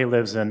manages it. Now, he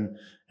lives in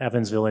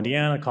Evansville,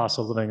 Indiana. Cost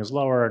of living is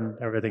lower, and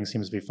everything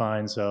seems to be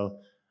fine. So,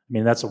 I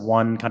mean, that's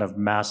one kind of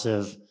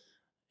massive,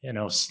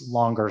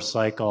 longer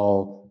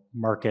cycle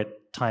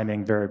market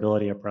timing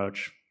variability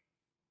approach.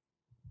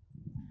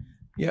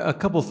 Yeah, a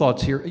couple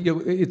thoughts here.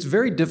 It's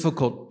very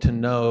difficult to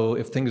know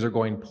if things are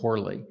going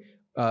poorly.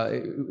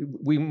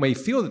 We may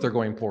feel that they're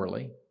going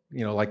poorly,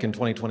 like in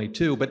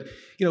 2022. But,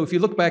 if you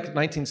look back at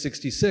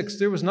 1966,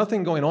 there was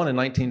nothing going on in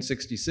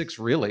 1966,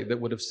 really, that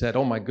would have said,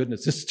 oh my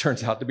goodness, this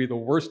turns out to be the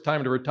worst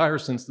time to retire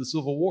since the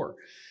Civil War.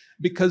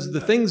 Because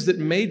the things that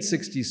made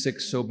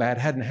 66 so bad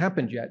hadn't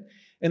happened yet.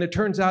 And it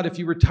turns out if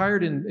you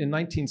retired in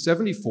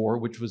 1974,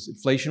 which was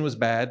inflation was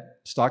bad,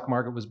 stock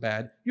market was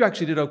bad, you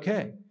actually did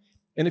okay.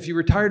 And if you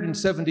retired in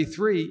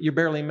 73, you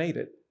barely made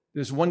it.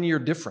 There's 1 year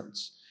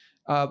difference,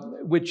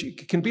 which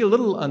can be a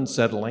little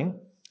unsettling,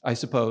 I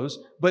suppose.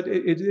 But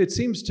it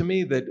seems to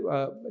me that,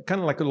 kind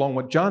of like along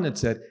what Jon had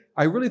said,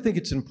 I really think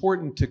it's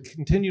important to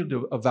continue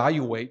to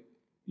evaluate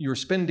your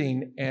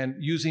spending and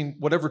using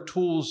whatever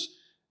tools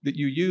that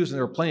you use, and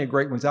there are plenty of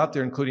great ones out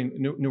there, including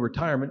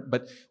NewRetirement,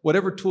 but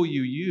whatever tool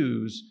you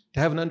use to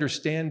have an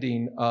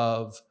understanding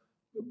of,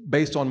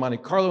 based on Monte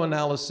Carlo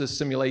analysis,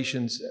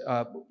 simulations,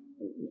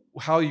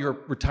 how your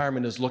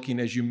retirement is looking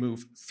as you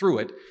move through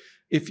it.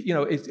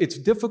 It's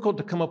difficult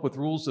to come up with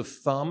rules of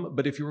thumb,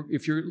 but if you're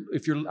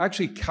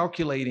actually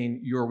calculating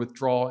your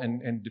withdrawal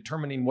and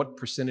determining what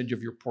percentage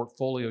of your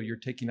portfolio you're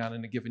taking out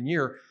in a given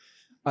year,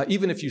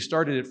 even if you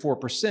started at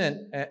 4%,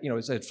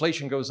 as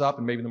inflation goes up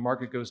and maybe the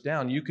market goes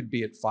down, you could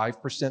be at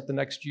 5% the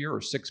next year,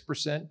 or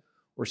 6%,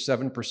 or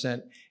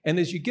 7%. And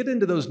as you get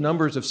into those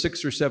numbers of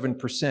 6 or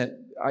 7%,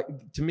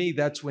 to me,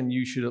 that's when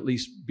you should at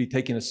least be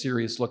taking a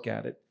serious look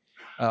at it.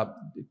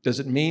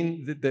 Does it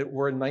mean that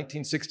we're in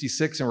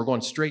 1966 and we're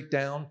going straight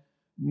down?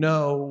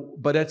 No,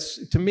 but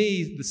to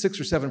me, the 6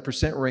 or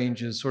 7%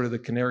 range is sort of the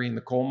canary in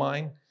the coal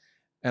mine.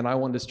 And I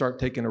wanted to start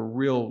taking a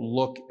real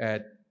look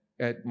at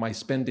my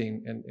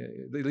spending, and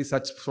at least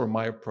that's sort of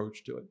my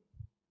approach to it.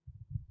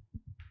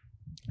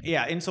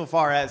 Yeah,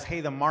 insofar as, hey,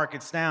 the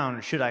market's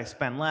down, should I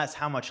spend less?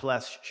 How much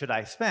less should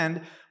I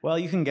spend? Well,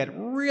 you can get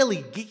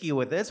really geeky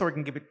with this, or you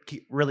can keep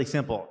it really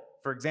simple.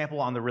 For example,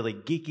 on the really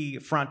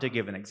geeky front, to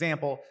give an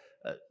example,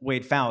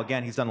 Wade Pfau,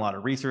 again, he's done a lot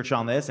of research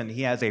on this, and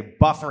he has a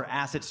buffer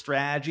asset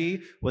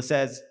strategy which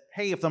says,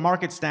 hey, if the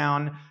market's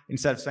down,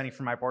 instead of spending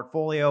from my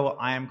portfolio,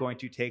 I am going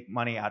to take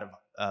money out of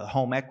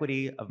home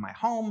equity of my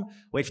home,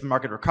 wait for the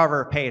market to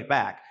recover, pay it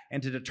back.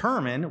 And to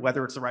determine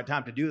whether it's the right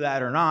time to do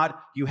that or not,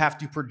 you have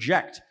to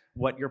project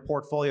what your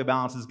portfolio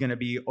balance is going to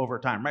be over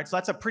time, right? So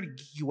that's a pretty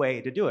geeky way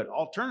to do it.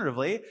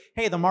 Alternatively,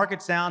 hey, the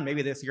market's down.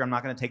 Maybe this year I'm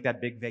not going to take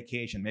that big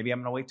vacation. Maybe I'm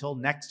going to wait till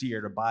next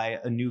year to buy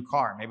a new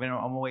car. Maybe I'm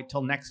going to wait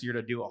till next year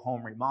to do a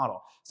home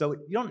remodel. So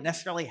you don't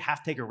necessarily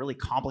have to take a really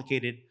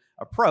complicated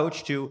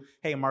approach to,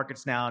 hey,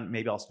 market's down,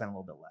 maybe I'll spend a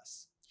little bit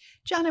less.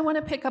 Jon, I want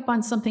to pick up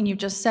on something you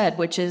just said,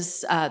 which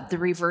is the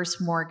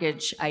reverse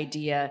mortgage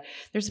idea.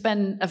 There's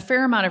been a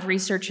fair amount of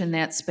research in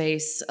that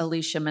space.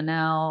 Alicia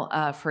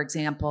Manel, for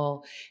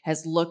example,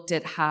 has looked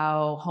at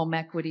how home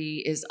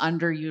equity is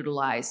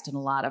underutilized in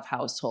a lot of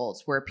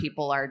households where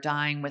people are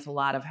dying with a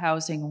lot of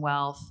housing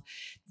wealth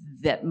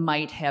that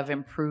might have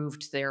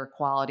improved their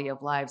quality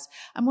of lives.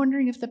 I'm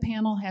wondering if the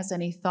panel has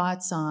any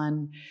thoughts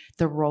on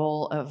the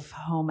role of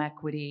home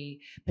equity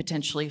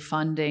potentially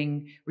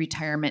funding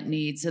retirement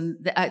needs.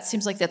 And it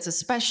seems like that's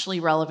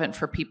especially relevant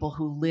for people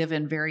who live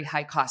in very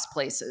high-cost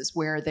places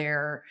where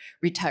their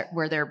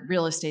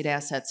real estate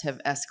assets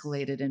have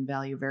escalated in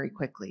value very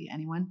quickly.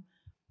 Anyone?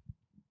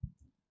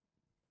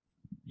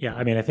 Yeah,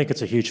 I mean, I think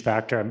it's a huge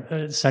factor.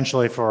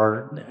 Essentially,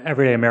 for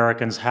everyday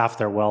Americans, half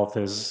their wealth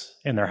is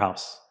in their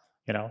house,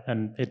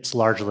 and it's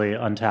largely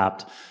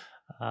untapped.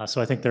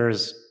 So I think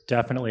there's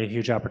definitely a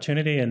huge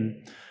opportunity,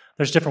 and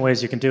there's different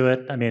ways you can do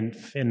it. I mean,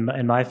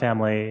 in my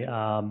family,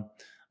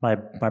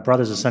 my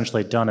brother's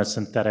essentially done a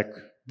synthetic,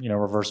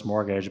 reverse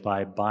mortgage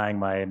by buying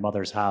my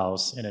mother's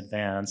house in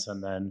advance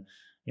and then,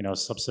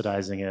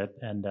 subsidizing it.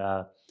 And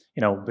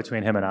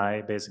between him and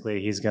I,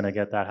 basically, he's going to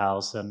get that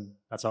house, and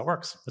that's how it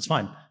works. It's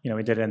fine.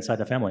 We did it inside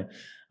the family.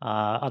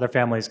 Other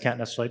families can't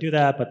necessarily do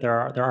that, but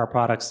there are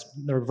products.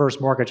 The reverse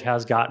mortgage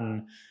has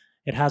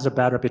a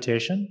bad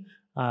reputation.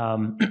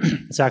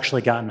 It's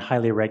actually gotten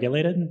highly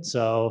regulated.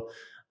 So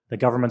the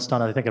government's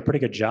done, I think, a pretty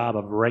good job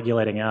of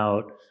regulating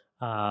out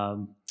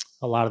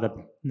a lot of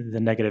the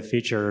negative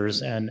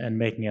features and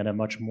making it a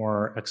much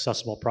more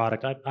accessible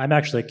product. I'm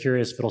actually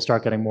curious if it'll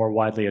start getting more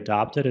widely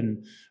adopted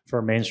and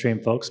for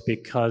mainstream folks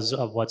because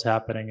of what's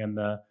happening in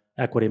the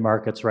equity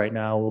markets right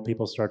now. Will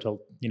people start to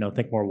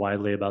think more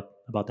widely about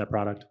that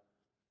product?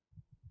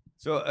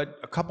 So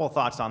a couple of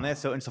thoughts on this.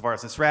 So insofar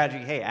as the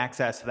strategy, hey,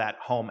 access to that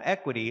home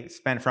equity,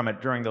 spend from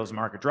it during those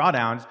market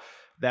drawdowns,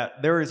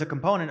 that there is a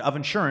component of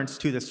insurance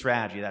to the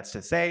strategy. That's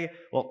to say,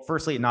 well,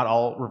 firstly, not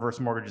all reverse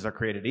mortgages are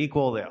created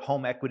equal. The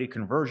home equity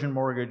conversion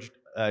mortgage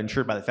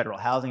insured by the Federal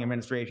Housing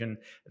Administration,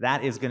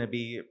 that is going to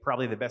be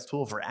probably the best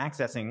tool for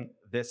accessing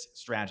this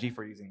strategy,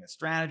 for using this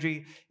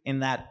strategy, in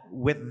that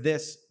with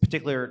this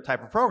particular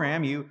type of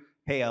program, you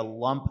pay a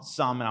lump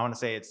sum, and I want to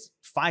say it's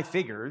 5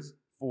 figures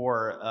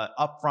for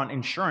upfront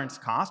insurance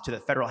costs to the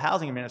Federal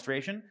Housing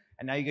Administration,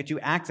 and now you get to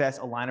access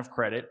a line of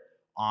credit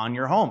on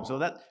your home. So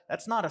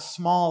that's not a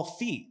small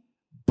feat,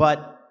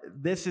 but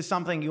this is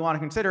something you want to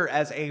consider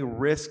as a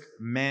risk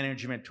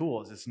management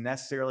tool. Is this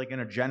necessarily going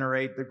to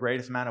generate the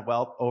greatest amount of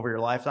wealth over your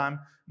lifetime?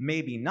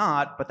 Maybe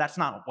not, but that's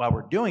not why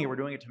we're doing it. We're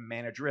doing it to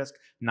manage risk,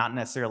 not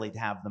necessarily to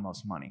have the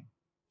most money.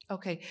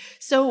 Okay,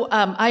 so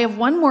I have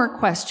one more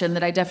question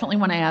that I definitely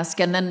want to ask,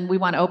 and then we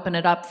want to open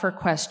it up for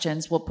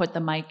questions. We'll put the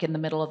mic in the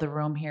middle of the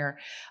room here.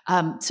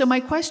 So my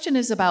question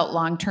is about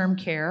long-term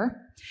care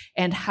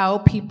and how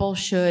people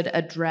should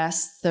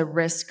address the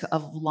risk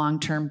of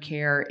long-term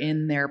care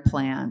in their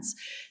plans.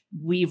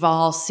 We've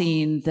all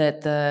seen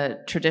that the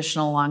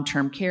traditional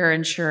long-term care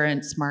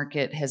insurance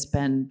market has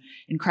been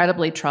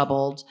incredibly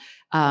troubled.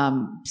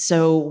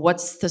 So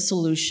what's the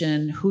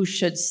solution? Who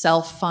should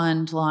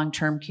self-fund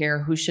long-term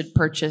care? Who should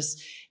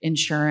purchase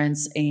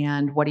insurance?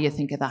 And what do you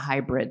think of the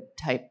hybrid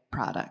type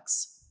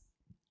products?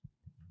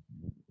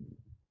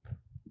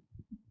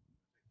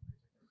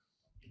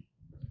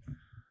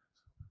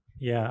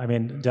 Yeah, I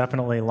mean,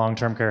 definitely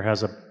long-term care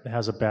has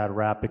a bad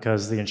rap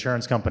because the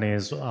insurance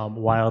companies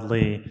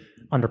wildly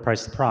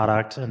underpriced the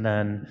product and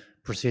then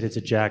proceeded to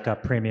jack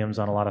up premiums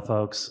on a lot of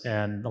folks,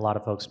 and a lot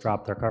of folks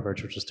dropped their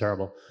coverage, which is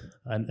terrible,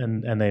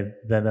 and they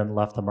then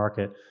left the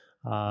market.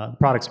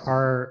 Products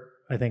are,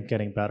 I think,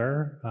 getting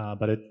better,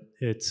 but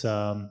it's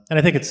and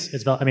I think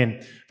it's I mean,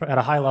 at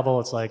a high level,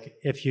 it's like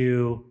if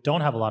you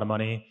don't have a lot of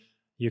money,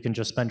 you can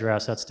just spend your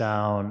assets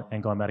down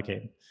and go on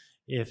Medicaid.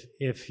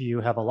 If you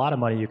have a lot of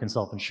money, you can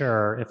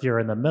self-insure. If you're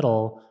in the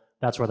middle,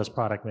 that's where this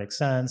product makes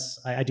sense.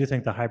 I do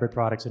think the hybrid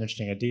product's an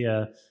interesting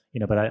idea,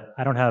 but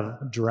I don't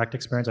have direct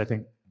experience. I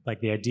think like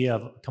the idea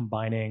of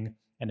combining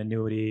an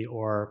annuity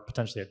or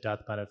potentially a death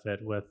benefit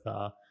with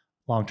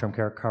long-term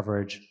care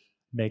coverage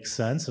makes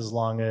sense as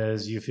long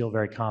as you feel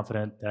very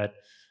confident that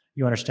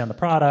you understand the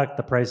product,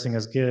 the pricing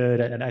is good,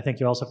 and I think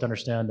you also have to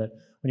understand that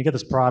when you get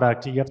this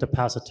product, you have to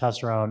pass a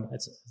test around.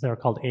 They're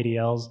called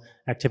ADLs,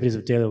 activities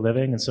of daily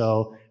living, and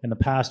so in the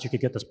past you could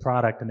get this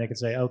product and they could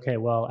say, okay,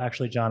 well,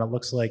 actually, John, it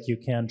looks like you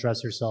can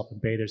dress yourself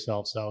and bathe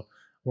yourself, so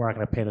we're not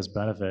going to pay this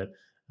benefit.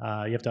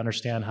 You have to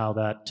understand how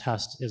that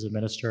test is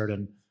administered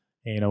and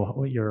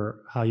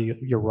your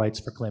rights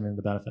for claiming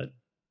the benefit.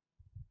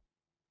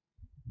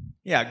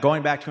 Yeah,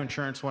 going back to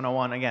Insurance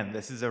 101, again,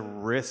 this is a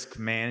risk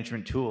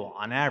management tool.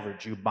 On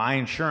average, you buy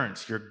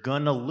insurance, you're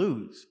gonna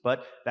lose,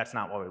 but that's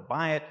not why we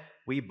buy it.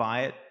 We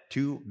buy it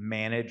to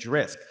manage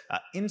risk.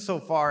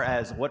 Insofar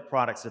as what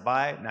products to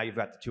buy, now you've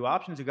got the 2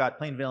 options. You've got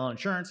plain vanilla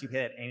insurance, you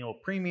pay an annual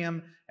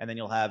premium, and then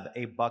you'll have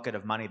a bucket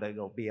of money that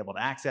you'll be able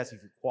to access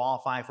if you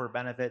qualify for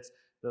benefits.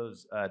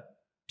 Those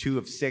 2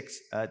 of 6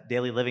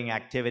 daily living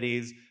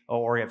activities,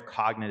 or you have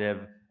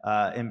cognitive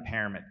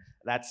impairment.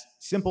 That's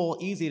simple,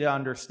 easy to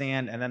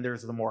understand, and then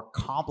there's the more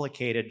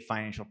complicated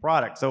financial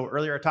product. So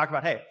earlier I talked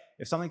about, hey,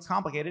 if something's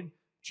complicated,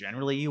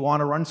 generally you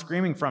want to run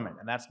screaming from it,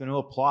 and that's going to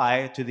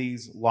apply to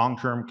these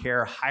long-term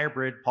care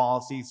hybrid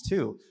policies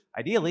too.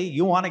 Ideally,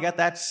 you want to get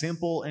that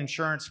simple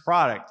insurance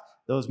product.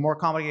 Those more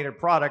complicated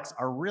products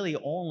are really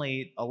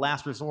only a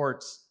last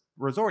resort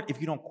if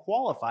you don't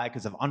qualify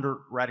because of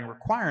underwriting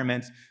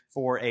requirements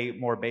for a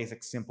more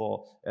basic,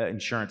 simple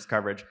insurance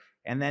coverage.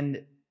 And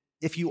then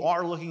if you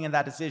are looking at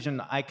that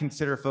decision, I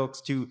consider folks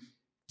to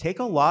take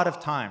a lot of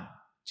time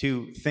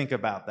to think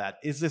about that.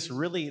 Is this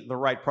really the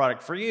right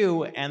product for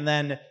you? And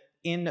then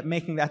in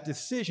making that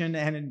decision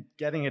and in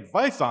getting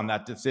advice on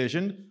that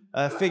decision,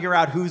 figure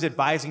out who's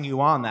advising you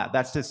on that.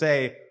 That's to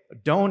say,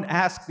 don't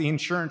ask the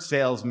insurance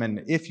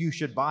salesman if you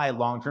should buy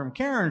long-term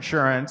care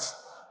insurance.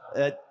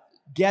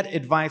 Get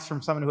advice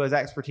from someone who has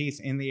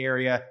expertise in the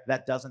area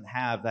that doesn't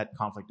have that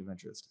conflict of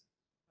interest.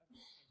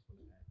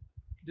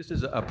 Just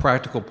as a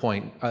practical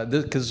point, because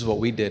this is what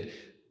we did,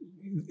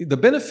 the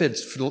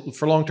benefits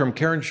for long-term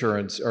care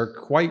insurance are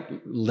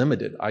quite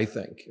limited, I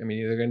think. I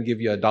mean, they're going to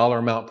give you a dollar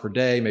amount per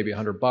day, maybe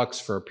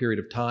 $100 for a period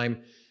of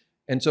time.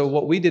 And so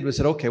what we did was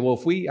said, okay, well,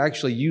 if we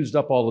actually used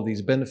up all of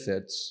these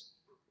benefits,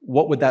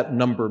 what would that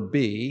number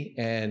be?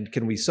 And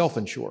can we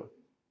self-insure?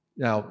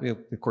 Now,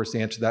 of course,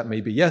 the answer to that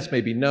may be yes,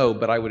 maybe no,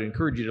 but I would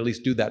encourage you to at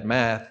least do that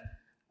math.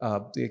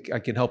 I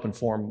can help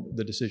inform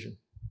the decision.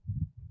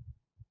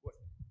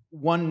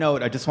 One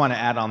note I just want to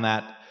add on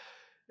that.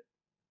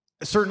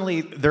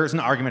 Certainly, there's an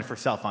argument for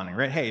self-funding,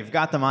 right? Hey, you've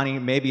got the money,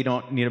 maybe you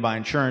don't need to buy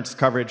insurance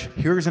coverage.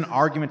 Here's an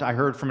argument I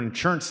heard from an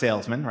insurance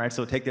salesman, right?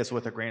 So take this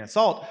with a grain of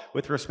salt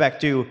with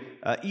respect to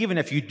even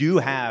if you do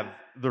have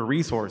the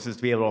resources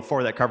to be able to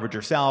afford that coverage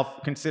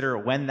yourself, consider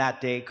when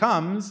that day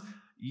comes,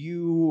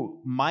 you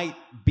might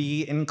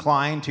be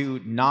inclined to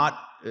not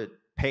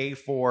pay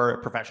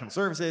for professional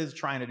services,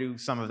 trying to do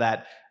some of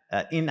that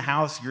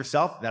in-house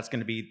yourself. That's going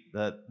to be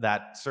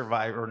that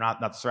survivor, or not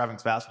the surviving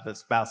spouse, but the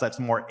spouse that's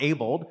more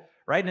abled,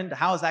 right? And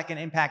how is that going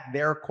to impact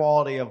their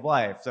quality of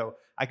life? So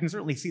I can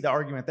certainly see the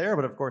argument there,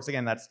 but of course,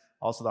 again, that's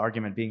also the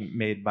argument being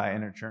made by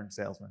an insurance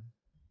salesman.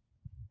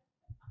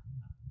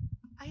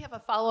 I have a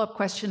follow-up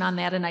question on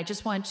that, and I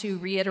just want to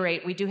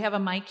reiterate, we do have a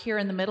mic here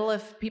in the middle.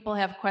 If people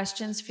have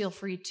questions, feel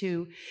free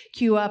to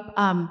queue up.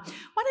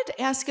 Wanted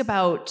to ask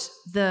about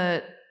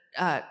the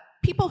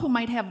people who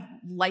might have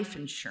life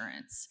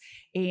insurance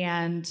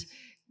and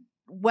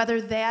whether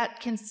that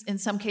can, in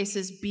some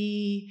cases,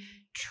 be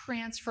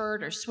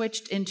transferred or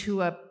switched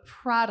into a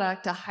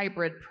product, a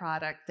hybrid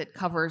product that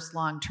covers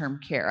long-term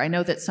care. I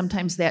know that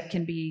sometimes that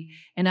can be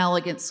an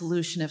elegant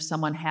solution if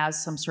someone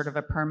has some sort of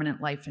a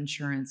permanent life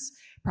insurance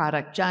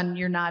product. John,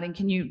 you're nodding.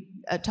 Can you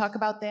talk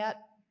about that?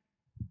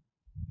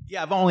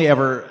 Yeah, I've only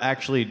ever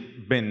actually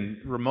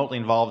been remotely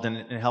involved in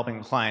helping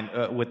a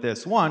client with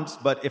this once,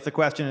 but if the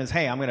question is,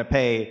 hey, I'm going to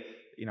pay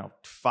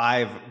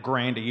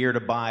 $5,000 a year to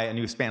buy a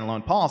new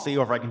standalone policy,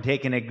 or if I can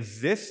take an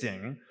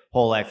existing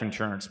whole life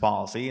insurance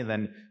policy and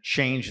then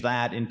change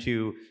that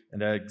into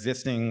an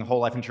existing whole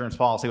life insurance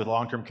policy with a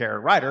long-term care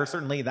rider,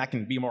 certainly that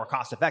can be more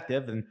cost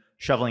effective than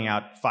shoveling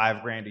out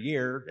 $5,000 a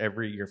year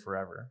every year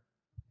forever.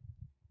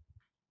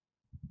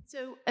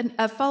 So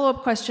a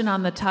follow-up question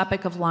on the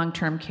topic of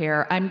long-term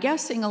care. I'm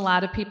guessing a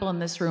lot of people in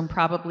this room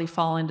probably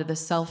fall into the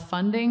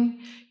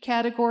self-funding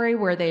category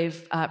where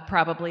they've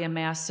probably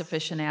amassed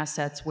sufficient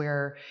assets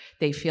where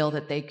they feel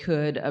that they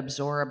could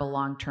absorb a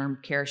long-term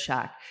care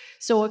shock.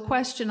 So a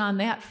question on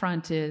that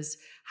front is,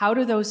 how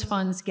do those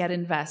funds get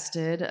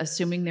invested,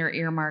 assuming they're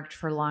earmarked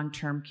for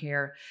long-term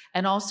care?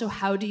 And also,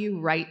 how do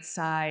you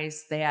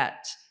right-size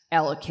that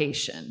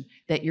allocation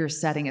that you're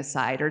setting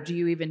aside, or do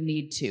you even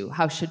need to?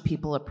 How should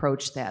people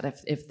approach that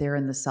if they're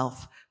in the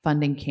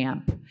self-funding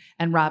camp?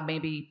 And Rob,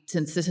 maybe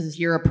since this is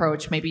your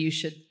approach, maybe you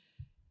should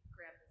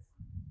grab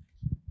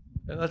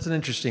this. That's an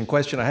interesting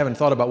question. I haven't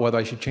thought about whether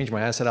I should change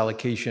my asset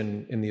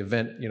allocation in the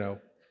event,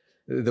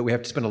 that we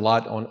have to spend a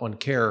lot on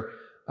care.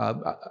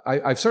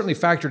 I've certainly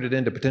factored it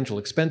into potential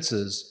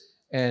expenses,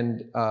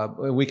 and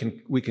we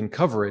can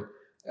cover it.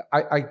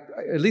 I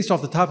at least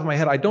off the top of my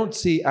head, I don't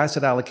see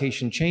asset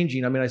allocation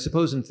changing. I mean, I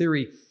suppose in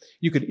theory,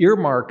 you could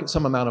earmark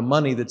some amount of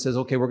money that says,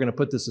 okay, we're going to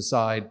put this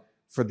aside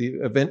for the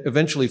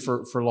eventually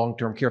for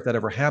long-term care if that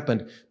ever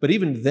happened. But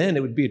even then, it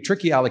would be a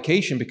tricky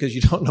allocation because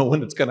you don't know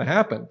when it's going to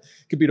happen.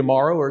 It could be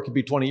tomorrow or it could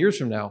be 20 years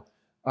from now.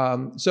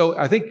 So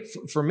I think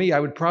for me, I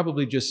would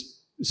probably just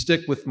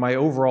stick with my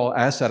overall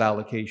asset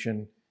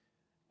allocation.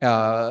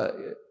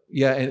 And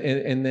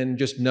then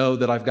just know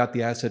that I've got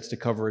the assets to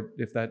cover it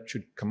if that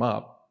should come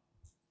up.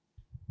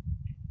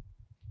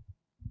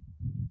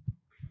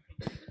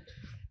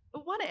 I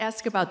want to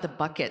ask about the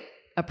bucket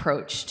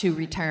approach to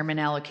retirement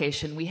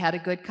allocation. We had a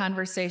good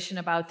conversation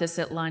about this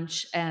at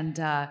lunch, and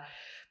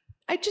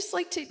I'd just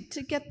like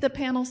to get the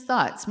panel's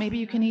thoughts. Maybe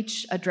you can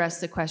each address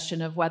the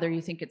question of whether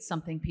you think it's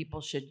something people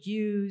should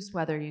use,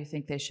 whether you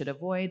think they should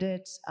avoid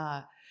it.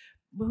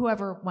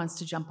 Whoever wants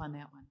to jump on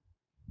that one.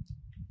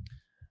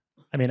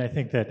 I mean, I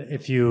think that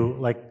if you,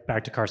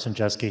 back to Carson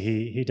Jeske,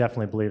 he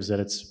definitely believes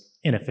that it's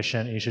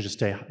inefficient. You should just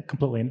stay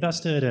completely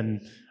invested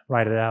and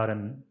ride it out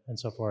and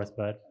so forth.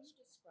 But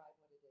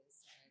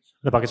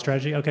the bucket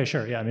strategy? Okay,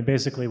 sure. Yeah, I mean,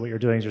 basically what you're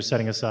doing is you're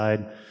setting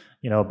aside,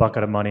 a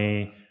bucket of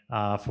money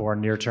for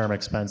near-term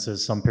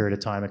expenses, some period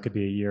of time. It could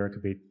be a year, it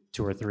could be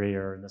 2 or 3,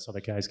 or in this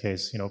other guy's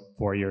case,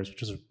 4 years,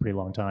 which is a pretty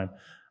long time.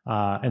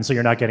 And so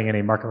you're not getting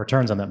any market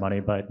returns on that money,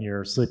 but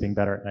you're sleeping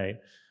better at night.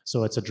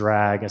 So it's a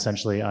drag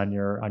essentially on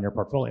your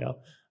portfolio.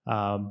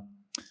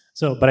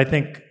 But I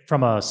think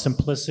from a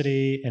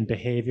simplicity and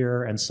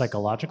behavior and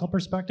psychological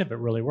perspective, it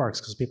really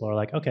works because people are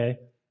like, okay,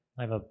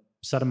 I have a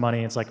set of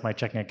money, it's like my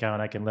checking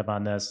account, I can live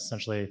on this.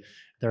 Essentially,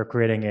 they're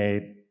creating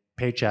a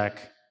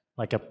paycheck,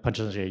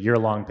 potentially a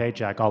year-long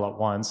paycheck all at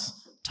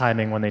once,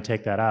 timing when they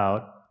take that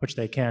out, which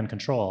they can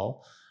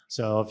control.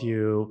 So if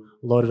you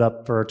loaded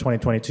up for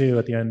 2022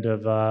 at the end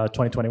of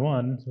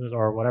 2021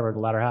 or whatever, the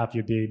latter half,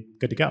 you'd be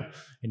good to go,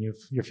 and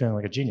you're feeling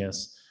like a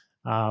genius.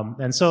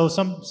 And so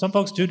some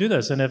folks do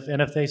this, and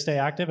if they stay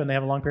active and they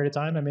have a long period of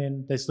time, I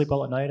mean, they sleep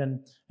well at night, and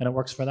it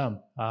works for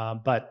them.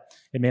 But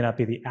it may not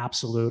be the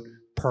absolute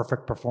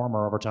perfect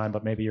performer over time,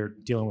 but maybe you're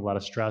dealing with a lot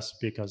of stress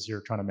because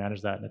you're trying to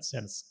manage that, and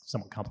it's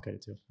somewhat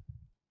complicated too.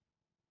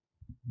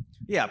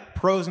 Yeah,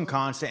 pros and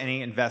cons to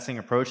any investing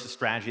approach. The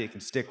strategy you can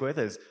stick with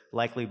is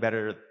likely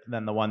better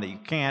than the one that you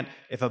can't.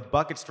 If a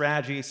bucket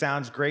strategy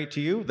sounds great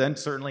to you, then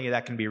certainly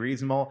that can be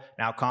reasonable.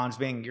 Now, cons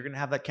being you're going to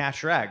have that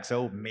cash drag.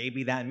 So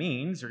maybe that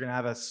means you're going to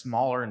have a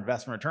smaller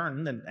investment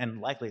return, and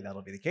likely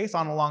that'll be the case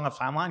on a long enough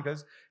timeline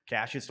because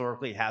cash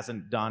historically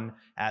hasn't done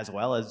as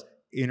well as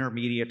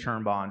intermediate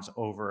term bonds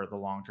over the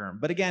long term.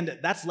 But again,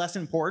 that's less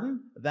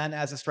important than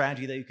as a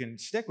strategy that you can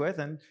stick with.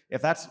 And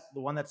if that's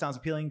the one that sounds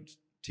appealing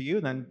to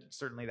you, then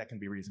certainly that can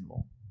be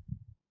reasonable.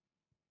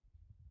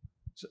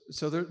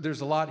 So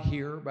there's a lot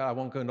here, but I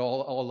won't go into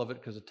all of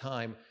it because of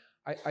time.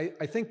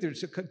 I think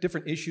there's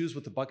different issues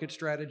with the bucket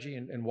strategy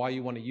and why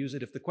you want to use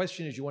it. If the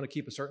question is you want to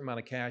keep a certain amount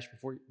of cash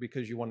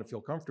because you want to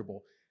feel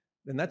comfortable,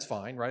 then that's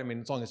fine, right? I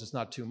mean, as long as it's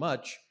not too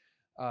much.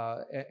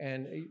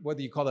 And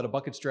whether you call that a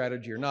bucket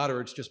strategy or not, or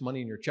it's just money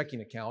in your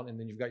checking account, and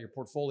then you've got your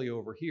portfolio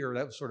over here,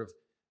 that was sort of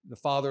the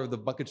father of the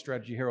bucket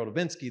strategy, Harold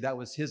Levinsky. That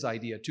was his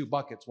idea, 2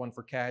 buckets, one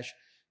for cash.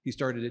 He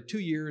started at 2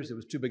 years. It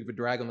was too big of a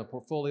drag on the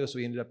portfolio, so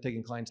he ended up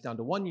taking clients down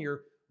to 1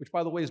 year, which,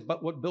 by the way, is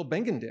what Bill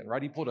Bengen did,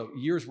 right? He pulled a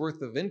year's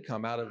worth of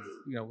income out of,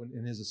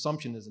 in his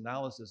assumption, his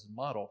analysis and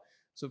model.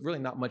 So really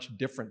not much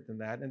different than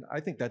that. And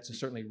I think that's a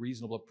certainly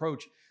reasonable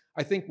approach.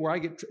 I think where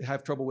I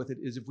have trouble with it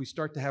is if we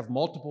start to have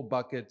multiple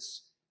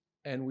buckets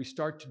and we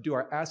start to do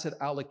our asset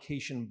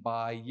allocation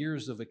by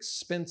years of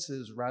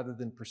expenses rather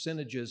than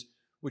percentages,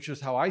 which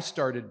is how I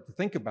started to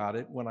think about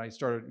it when I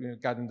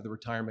started, got into the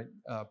retirement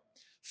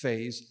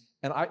phase.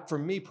 And for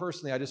me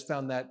personally, I just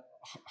found that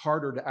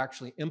harder to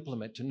actually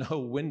implement, to know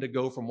when to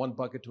go from one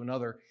bucket to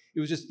another. It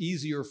was just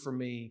easier for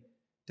me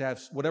to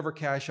have whatever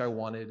cash I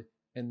wanted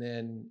and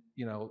then,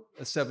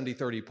 a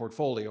 70-30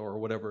 portfolio or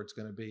whatever it's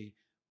going to be.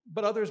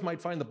 But others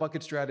might find the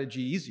bucket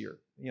strategy easier.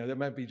 That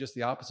might be just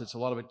the opposite. So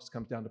a lot of it just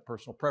comes down to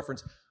personal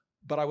preference.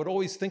 But I would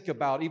always think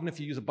about, even if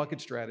you use a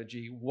bucket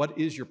strategy, what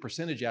is your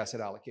percentage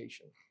asset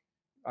allocation?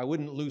 I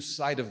wouldn't lose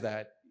sight of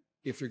that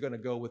if you're going to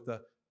go with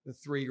the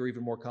 3 or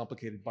even more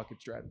complicated bucket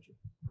strategy.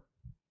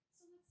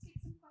 So let's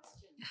take some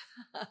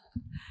questions.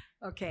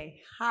 Okay,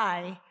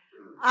 hi.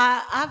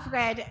 I've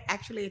read,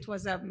 actually it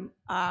was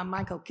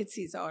Michael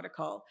Kitcey's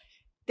article,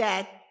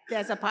 that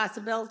there's a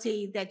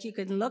possibility that you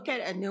can look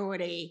at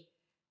annuity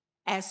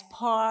as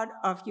part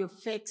of your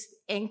fixed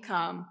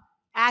income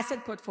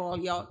asset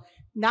portfolio,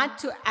 not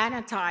to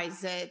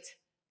annuitize it,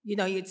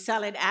 you'd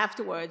sell it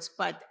afterwards,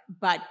 but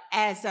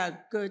as a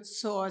good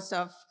source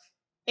of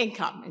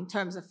income in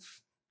terms of,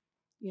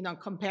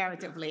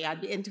 comparatively. I'd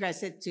be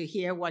interested to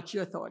hear what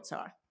your thoughts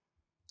are.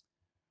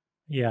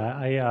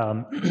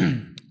 Yeah,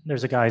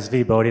 there's a guy,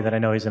 Steve Chen, that I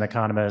know. He's an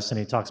economist, and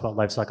he talks about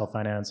life cycle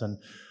finance. And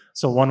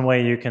so one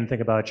way you can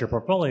think about your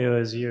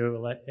portfolio is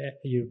you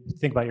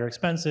think about your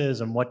expenses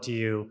and what do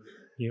you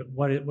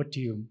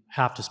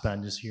have to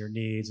spend, just your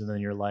needs and then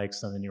your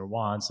likes and then your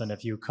wants. And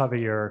if you cover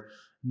your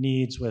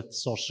needs with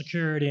Social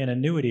Security and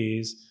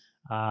annuities,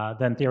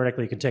 then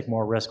theoretically you can take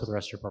more risk with the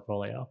rest of your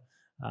portfolio.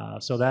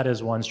 So that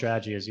is one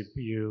strategy, is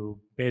you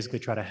basically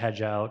try to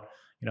hedge out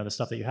the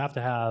stuff that you have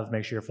to have,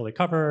 make sure you're fully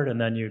covered,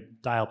 and then you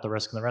dial up the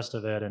risk and the rest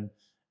of it,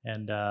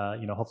 and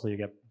hopefully you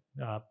get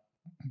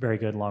very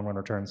good long run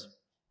returns.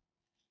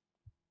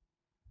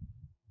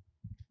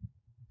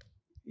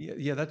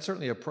 Yeah, that's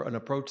certainly an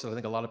approach that I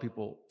think a lot of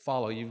people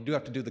follow. You do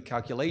have to do the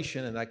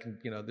calculation, and that can,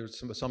 there's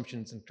some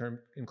assumptions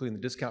including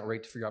the discount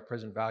rate to figure out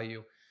present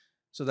value.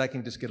 So that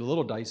can just get a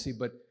little dicey.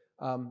 But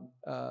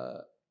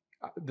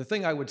the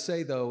thing I would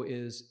say, though,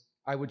 is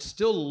I would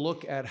still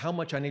look at how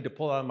much I need to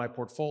pull out of my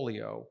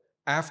portfolio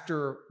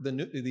after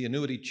the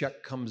annuity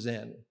check comes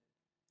in,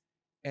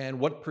 and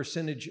what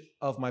percentage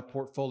of my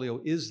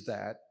portfolio is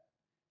that,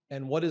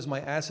 and what is my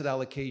asset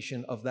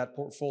allocation of that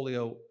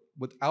portfolio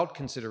without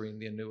considering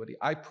the annuity.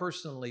 I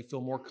personally feel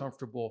more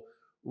comfortable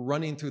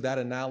running through that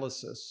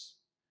analysis,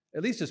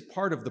 at least as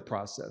part of the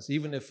process,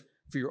 even if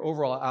for your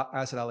overall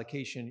asset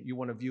allocation, you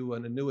want to view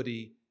an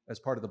annuity as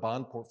part of the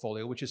bond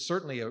portfolio, which is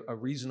certainly a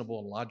reasonable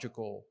and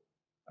logical,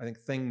 I think,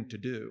 thing to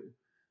do.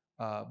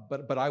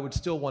 But I would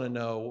still want to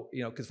know,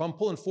 because if I'm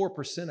pulling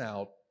 4%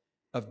 out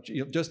of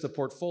just the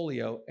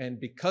portfolio, and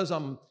because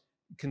I'm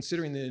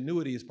considering the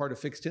annuity as part of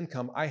fixed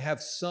income, I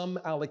have some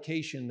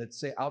allocation that's,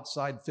 say,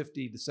 outside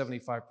 50 to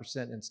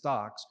 75% in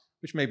stocks,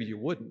 which maybe you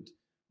wouldn't.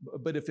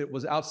 But if it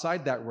was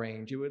outside that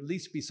range, it would at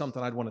least be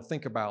something I'd want to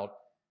think about.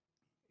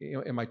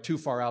 Am I too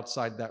far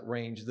outside that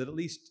range? That at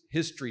least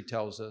history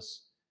tells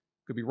us,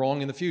 could be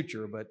wrong in the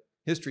future, but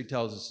history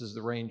tells us is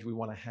the range we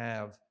want to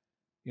have,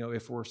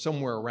 if we're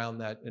somewhere around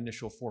that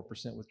initial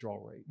 4%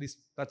 withdrawal rate. At least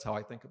that's how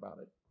I think about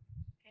it.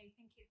 Okay,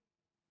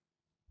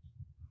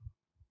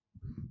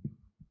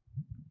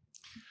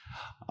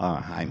 thank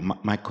Hi,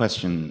 my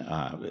question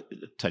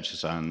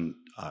touches on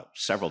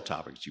several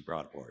topics you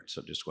brought forward.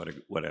 So just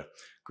what a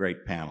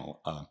great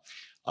panel.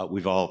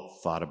 We've all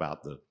thought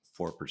about the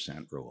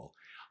 4% rule,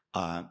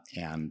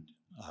 and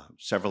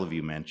several of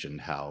you mentioned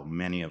how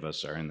many of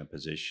us are in the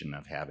position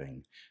of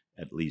having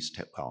at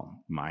least,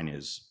 well, mine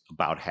is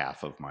about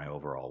half of my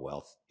overall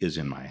wealth is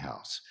in my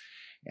house,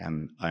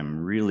 and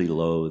I'm really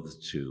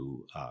loath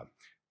to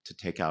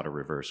take out a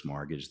reverse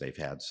mortgage. They've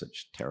had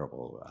such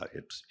terrible.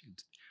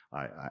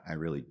 I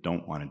really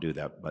don't want to do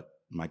that. But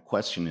my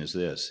question is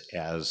this: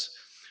 as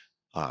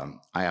I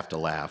have to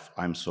laugh,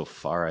 I'm so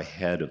far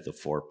ahead of the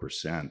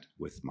 4%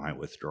 with my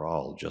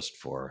withdrawal just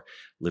for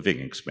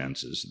living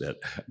expenses that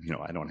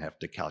I don't have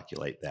to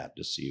calculate that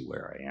to see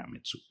where I am.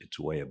 It's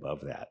way above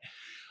that.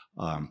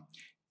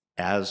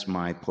 As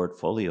my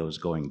portfolio is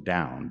going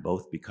down,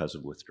 both because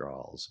of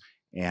withdrawals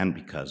and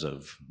because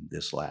of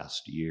this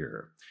last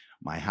year,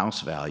 my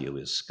house value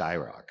is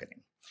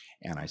skyrocketing,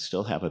 and I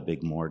still have a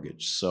big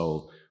mortgage.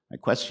 So my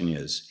question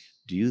is,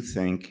 do you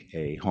think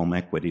a home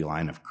equity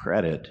line of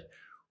credit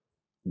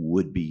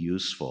would be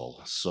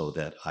useful so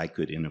that I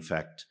could, in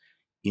effect,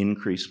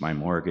 increase my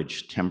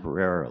mortgage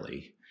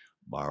temporarily,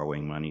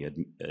 borrowing money?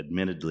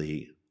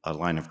 Admittedly, a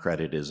line of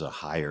credit is at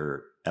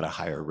a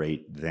higher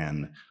rate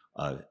than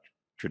a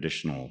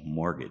traditional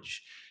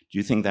mortgage. Do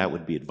you think that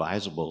would be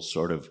advisable,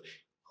 sort of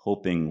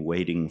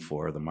waiting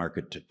for the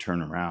market to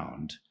turn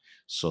around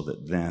so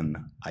that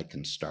then I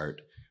can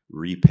start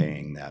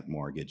repaying that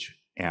mortgage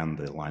and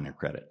the line of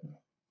credit?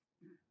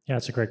 Yeah,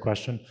 that's a great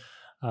question.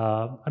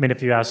 I mean,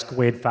 if you ask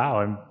Wade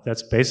Pfau,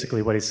 that's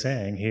basically what he's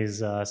saying.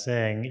 He's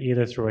saying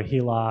either through a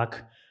HELOC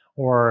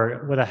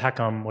or with a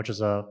HECM, which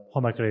is a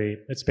home equity,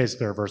 it's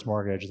basically a reverse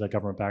mortgage, the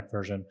government-backed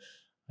version.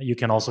 You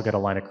can also get a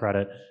line of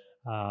credit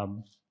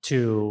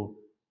to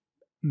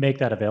make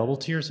that available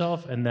to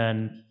yourself and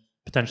then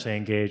potentially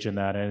engage in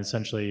that. And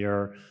essentially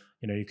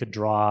you could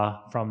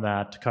draw from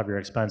that to cover your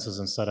expenses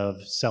instead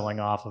of selling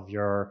off of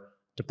your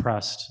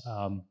depressed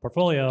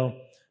portfolio.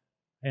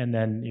 And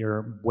then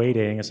you're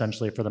waiting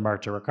essentially for the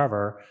market to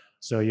recover.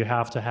 So you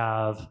have to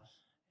have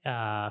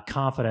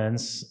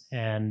confidence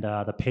and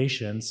the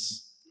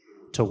patience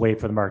to wait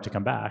for the market to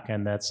come back.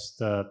 And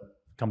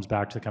comes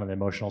back to kind of the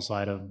emotional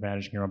side of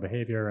managing your own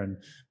behavior and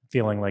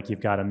feeling like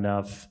you've got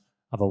enough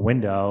of a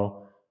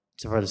window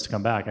for this to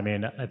come back. I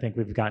mean, I think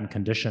we've gotten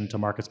conditioned to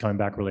markets coming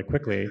back really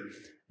quickly,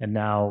 and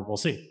now we'll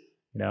see.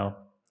 I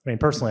mean,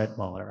 personally,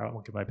 well, I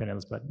won't give my opinion on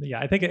this, but yeah,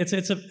 I think it's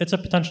a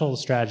potential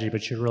strategy,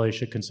 but you really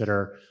should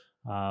consider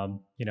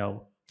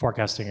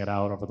forecasting it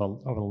out over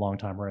the long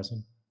time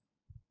horizon.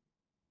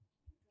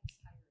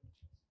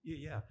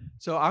 Yeah.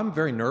 So I'm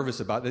very nervous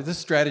about this. This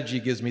strategy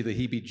gives me the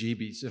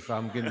heebie-jeebies. If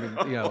I'm going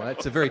to,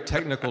 that's a very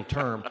technical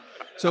term.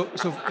 So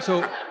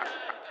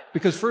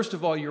because first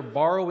of all, you're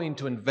borrowing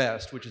to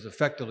invest, which is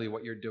effectively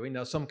what you're doing.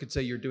 Now, some could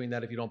say you're doing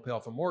that if you don't pay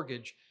off a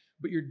mortgage,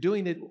 but you're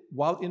doing it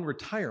while in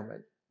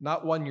retirement,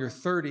 not when you're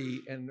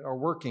 30 and are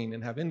working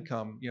and have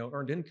income,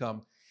 earned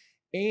income.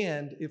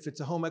 And if it's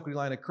a home equity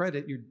line of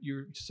credit,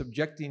 you're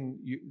subjecting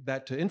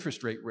that to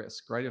interest rate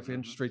risk, right? If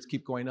interest rates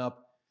keep going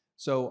up.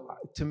 So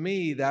to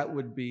me, that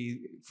would be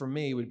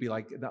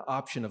like the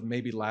option of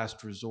maybe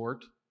last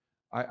resort.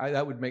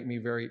 That would make me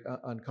very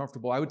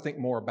uncomfortable. I would think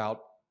more about,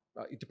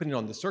 depending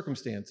on the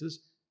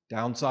circumstances,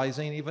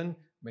 downsizing even.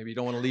 Maybe you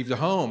don't want to leave the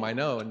home, I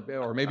know,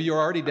 or maybe you're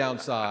already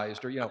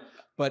downsized,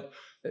 but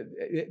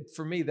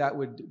for me, that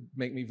would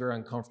make me very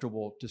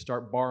uncomfortable to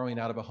start borrowing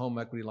out of a home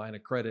equity line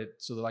of credit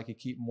so that I could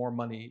keep more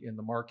money in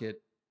the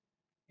market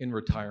in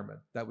retirement.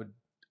 I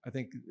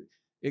think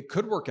it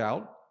could work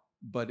out,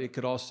 but it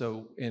could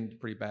also end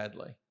pretty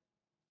badly,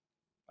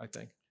 I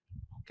think.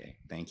 Okay,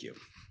 thank you.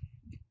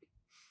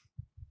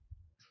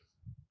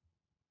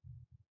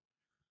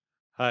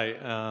 Hi,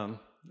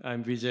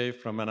 I'm Vijay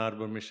from Ann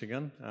Arbor,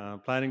 Michigan.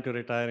 Planning to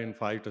retire in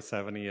 5 to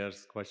 7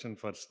 years. Question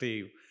for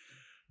Steve.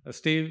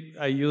 Steve,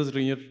 I used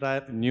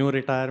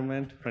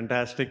NewRetirement,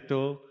 fantastic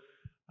tool,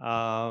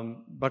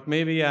 but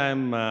maybe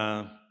I'm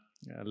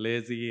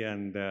lazy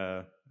and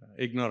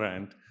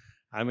ignorant.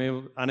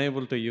 I'm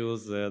unable to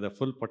use the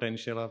full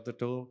potential of the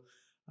tool.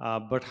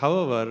 But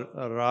however,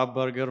 Rob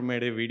Berger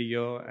made a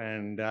video,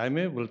 and I'm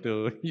able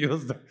to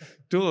use the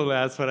tool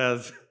as far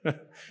as,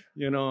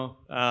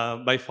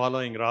 by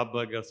following Rob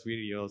Berger's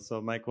video. So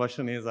my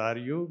question is, are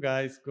you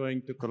guys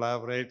going to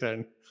collaborate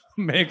and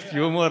make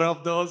few more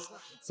of those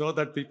so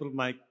that people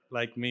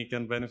like me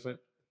can benefit?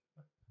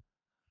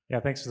 Yeah,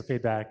 thanks for the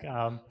feedback.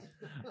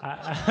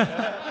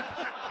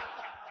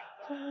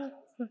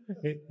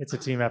 It's a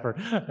team effort.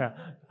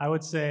 I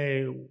would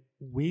say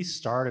we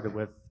started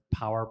with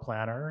power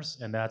planners,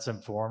 and that's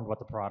informed what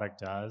the product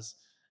does.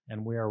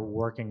 And we are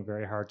working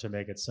very hard to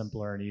make it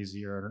simpler and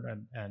easier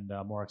and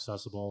more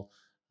accessible.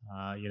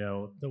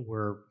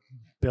 We're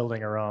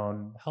building our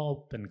own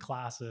help and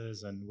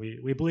classes, and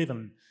we believe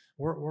in.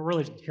 We're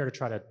really here to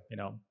try to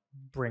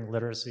bring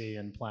literacy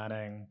and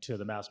planning to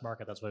the mass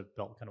market. That's why we've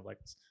built kind of like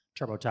this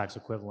TurboTax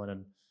equivalent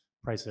and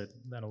price it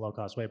in a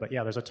low-cost way. But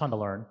yeah, there's a ton to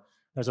learn.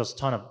 There's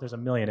a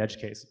million edge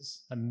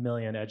cases,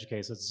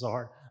 It's so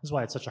hard. This is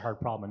why it's such a hard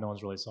problem, and no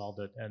one's really solved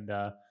it. And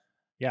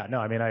yeah, no,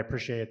 I mean, I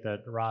appreciate that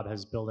Rob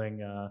has building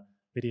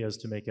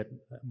videos to make it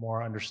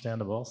more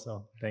understandable.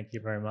 So thank you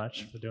very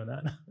much for doing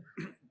that.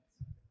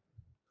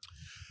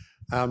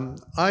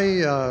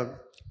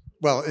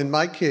 Well, in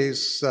my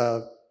case,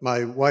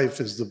 my wife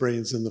is the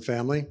brains in the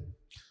family.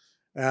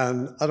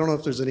 And I don't know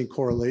if there's any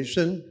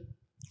correlation,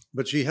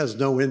 but she has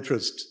no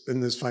interest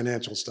in this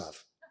financial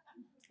stuff,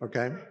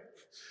 okay?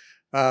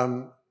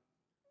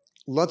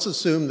 Let's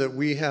assume that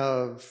we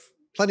have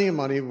plenty of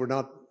money. We're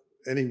not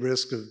any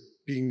risk of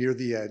being near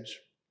the edge.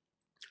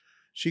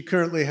 She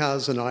currently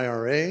has an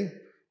IRA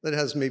that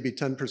has maybe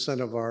 10%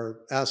 of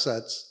our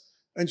assets,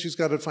 and she's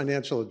got a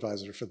financial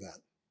advisor for that.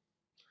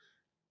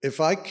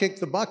 If I kick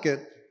the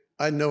bucket,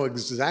 I know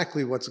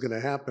exactly what's going to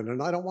happen,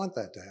 and I don't want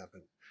that to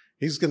happen.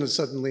 He's going to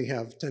suddenly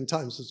have 10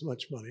 times as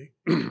much money.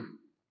 I'm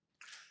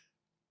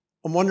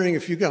wondering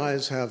if you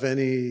guys have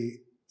any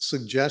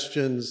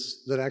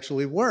suggestions that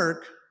actually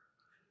work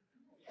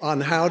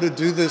on how to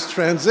do this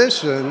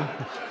transition,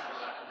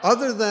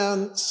 other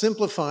than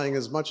simplifying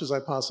as much as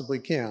I possibly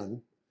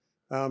can.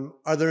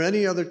 Are there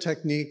any other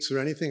techniques or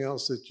anything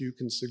else that you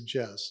can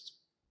suggest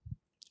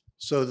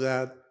so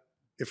that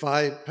if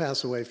I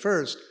pass away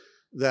first,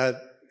 that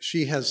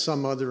she has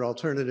some other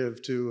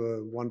alternative to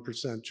a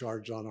 1%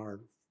 charge on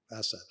our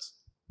assets?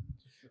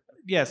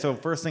 Yeah, so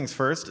first things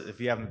first,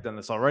 if you haven't done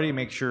this already,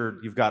 make sure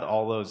you've got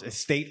all those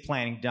estate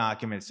planning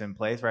documents in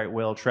place, right?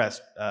 Will,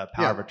 trust,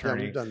 power of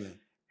attorney. Yeah, we've done that.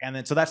 And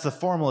then, so that's the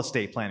formal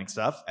estate planning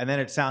stuff. And then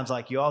it sounds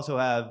like you also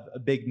have a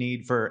big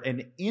need for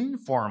an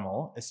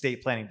informal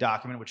estate planning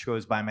document, which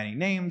goes by many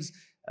names: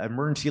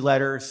 emergency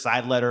letter,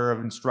 side letter of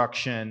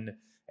instruction.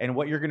 And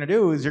what you're going to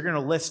do is you're going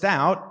to list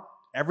out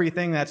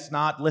everything that's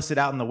not listed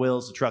out in the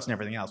wills, the trust, and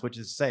everything else, which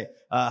is to say,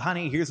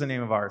 honey, here's the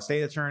name of our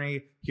estate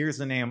attorney, here's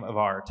the name of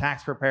our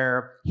tax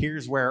preparer,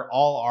 here's where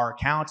all our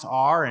accounts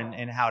are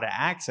and how to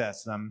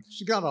access them.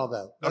 She got all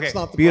that. That's okay,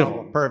 not the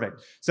beautiful, problem.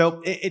 perfect.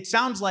 So it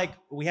sounds like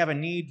we have a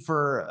need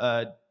for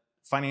a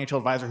financial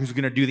advisor who's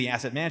going to do the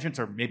asset management,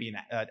 or maybe an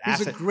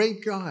asset. He's a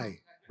great guy.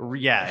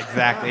 Yeah,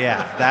 exactly.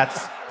 Yeah,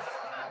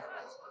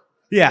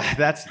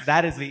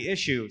 that is the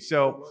issue.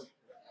 So,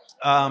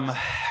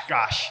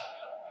 gosh.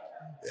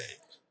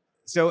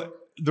 So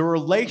the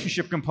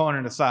relationship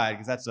component aside,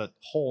 because that's a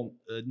whole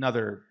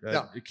another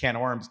can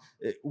of worms,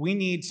 we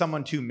need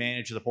someone to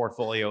manage the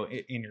portfolio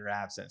in your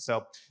absence.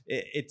 So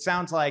it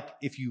sounds like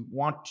if you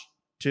want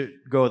to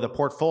go the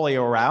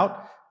portfolio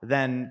route,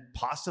 then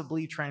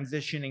possibly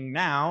transitioning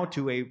now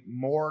to a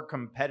more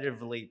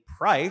competitively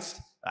priced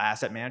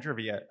asset manager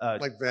via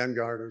like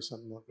Vanguard or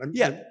something like that.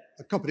 Yeah.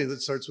 A company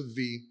that starts with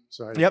V.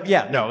 Sorry. Yep.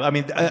 Yeah. No, I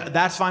mean,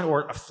 that's fine.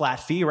 Or a flat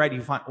fee, right?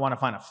 You want to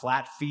find a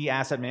flat fee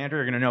asset manager.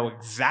 You're going to know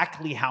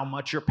exactly how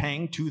much you're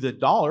paying to the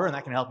dollar, and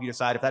that can help you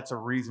decide if that's a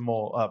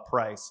reasonable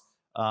price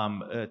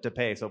to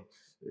pay. So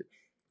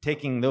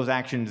taking those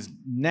actions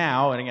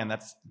now, and again,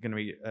 that's going to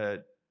be,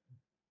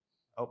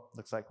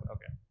 looks like,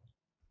 okay.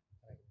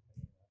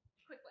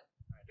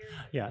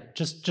 Yeah,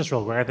 just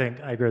real quick. I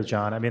think I agree with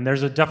John. I mean,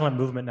 there's a definite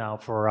movement now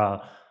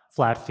for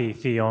flat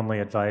fee only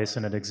advice,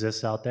 and it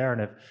exists out there.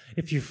 And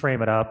if you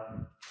frame it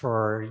up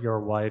for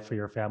your wife or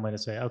your family to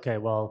say, okay,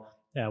 well,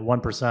 yeah,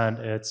 1%,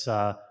 it's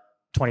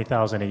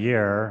 $20,000 a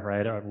year,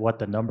 right? Or what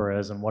the number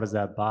is, and what does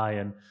that buy?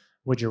 And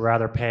would you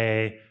rather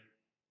pay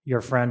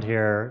your friend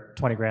here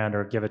 20 grand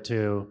or give it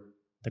to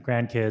the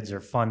grandkids or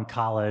fund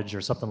college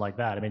or something like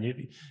that? I mean,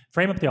 you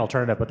frame up the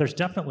alternative, but there's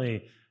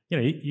definitely,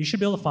 you should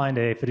be able to find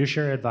a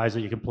fiduciary advisor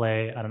you can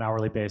pay on an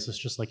hourly basis,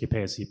 just like you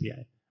pay a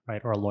CPA,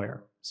 right, or a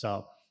lawyer.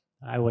 So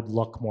I would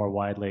look more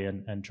widely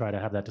and try to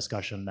have that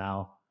discussion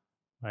now.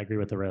 I agree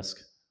with the risk.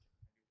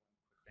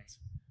 Thanks.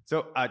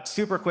 So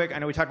super quick, I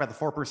know we talked about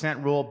the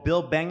 4% rule.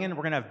 Bill Bengen,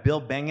 we're going to have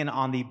Bill Bengen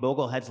on the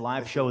Bogleheads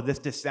live show this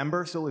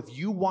December. So if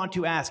you want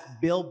to ask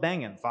Bill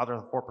Bengen, father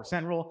of the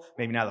 4% rule,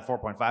 maybe now the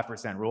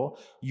 4.5% rule,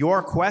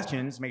 your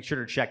questions, make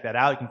sure to check that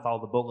out. You can follow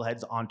the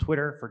Bogleheads on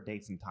Twitter for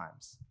dates and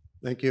times.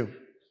 Thank you.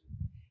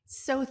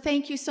 So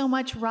thank you so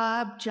much,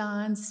 Rob,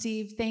 John,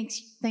 Steve.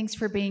 Thanks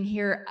for being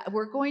here.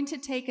 We're going to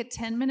take a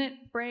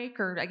 10-minute break,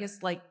 or I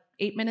guess like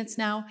 8 minutes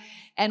now,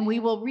 and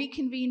we will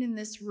reconvene in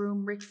this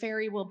room. Rick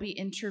Ferry will be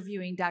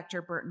interviewing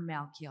Dr. Burton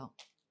Malkiel.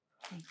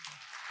 Thank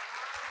you.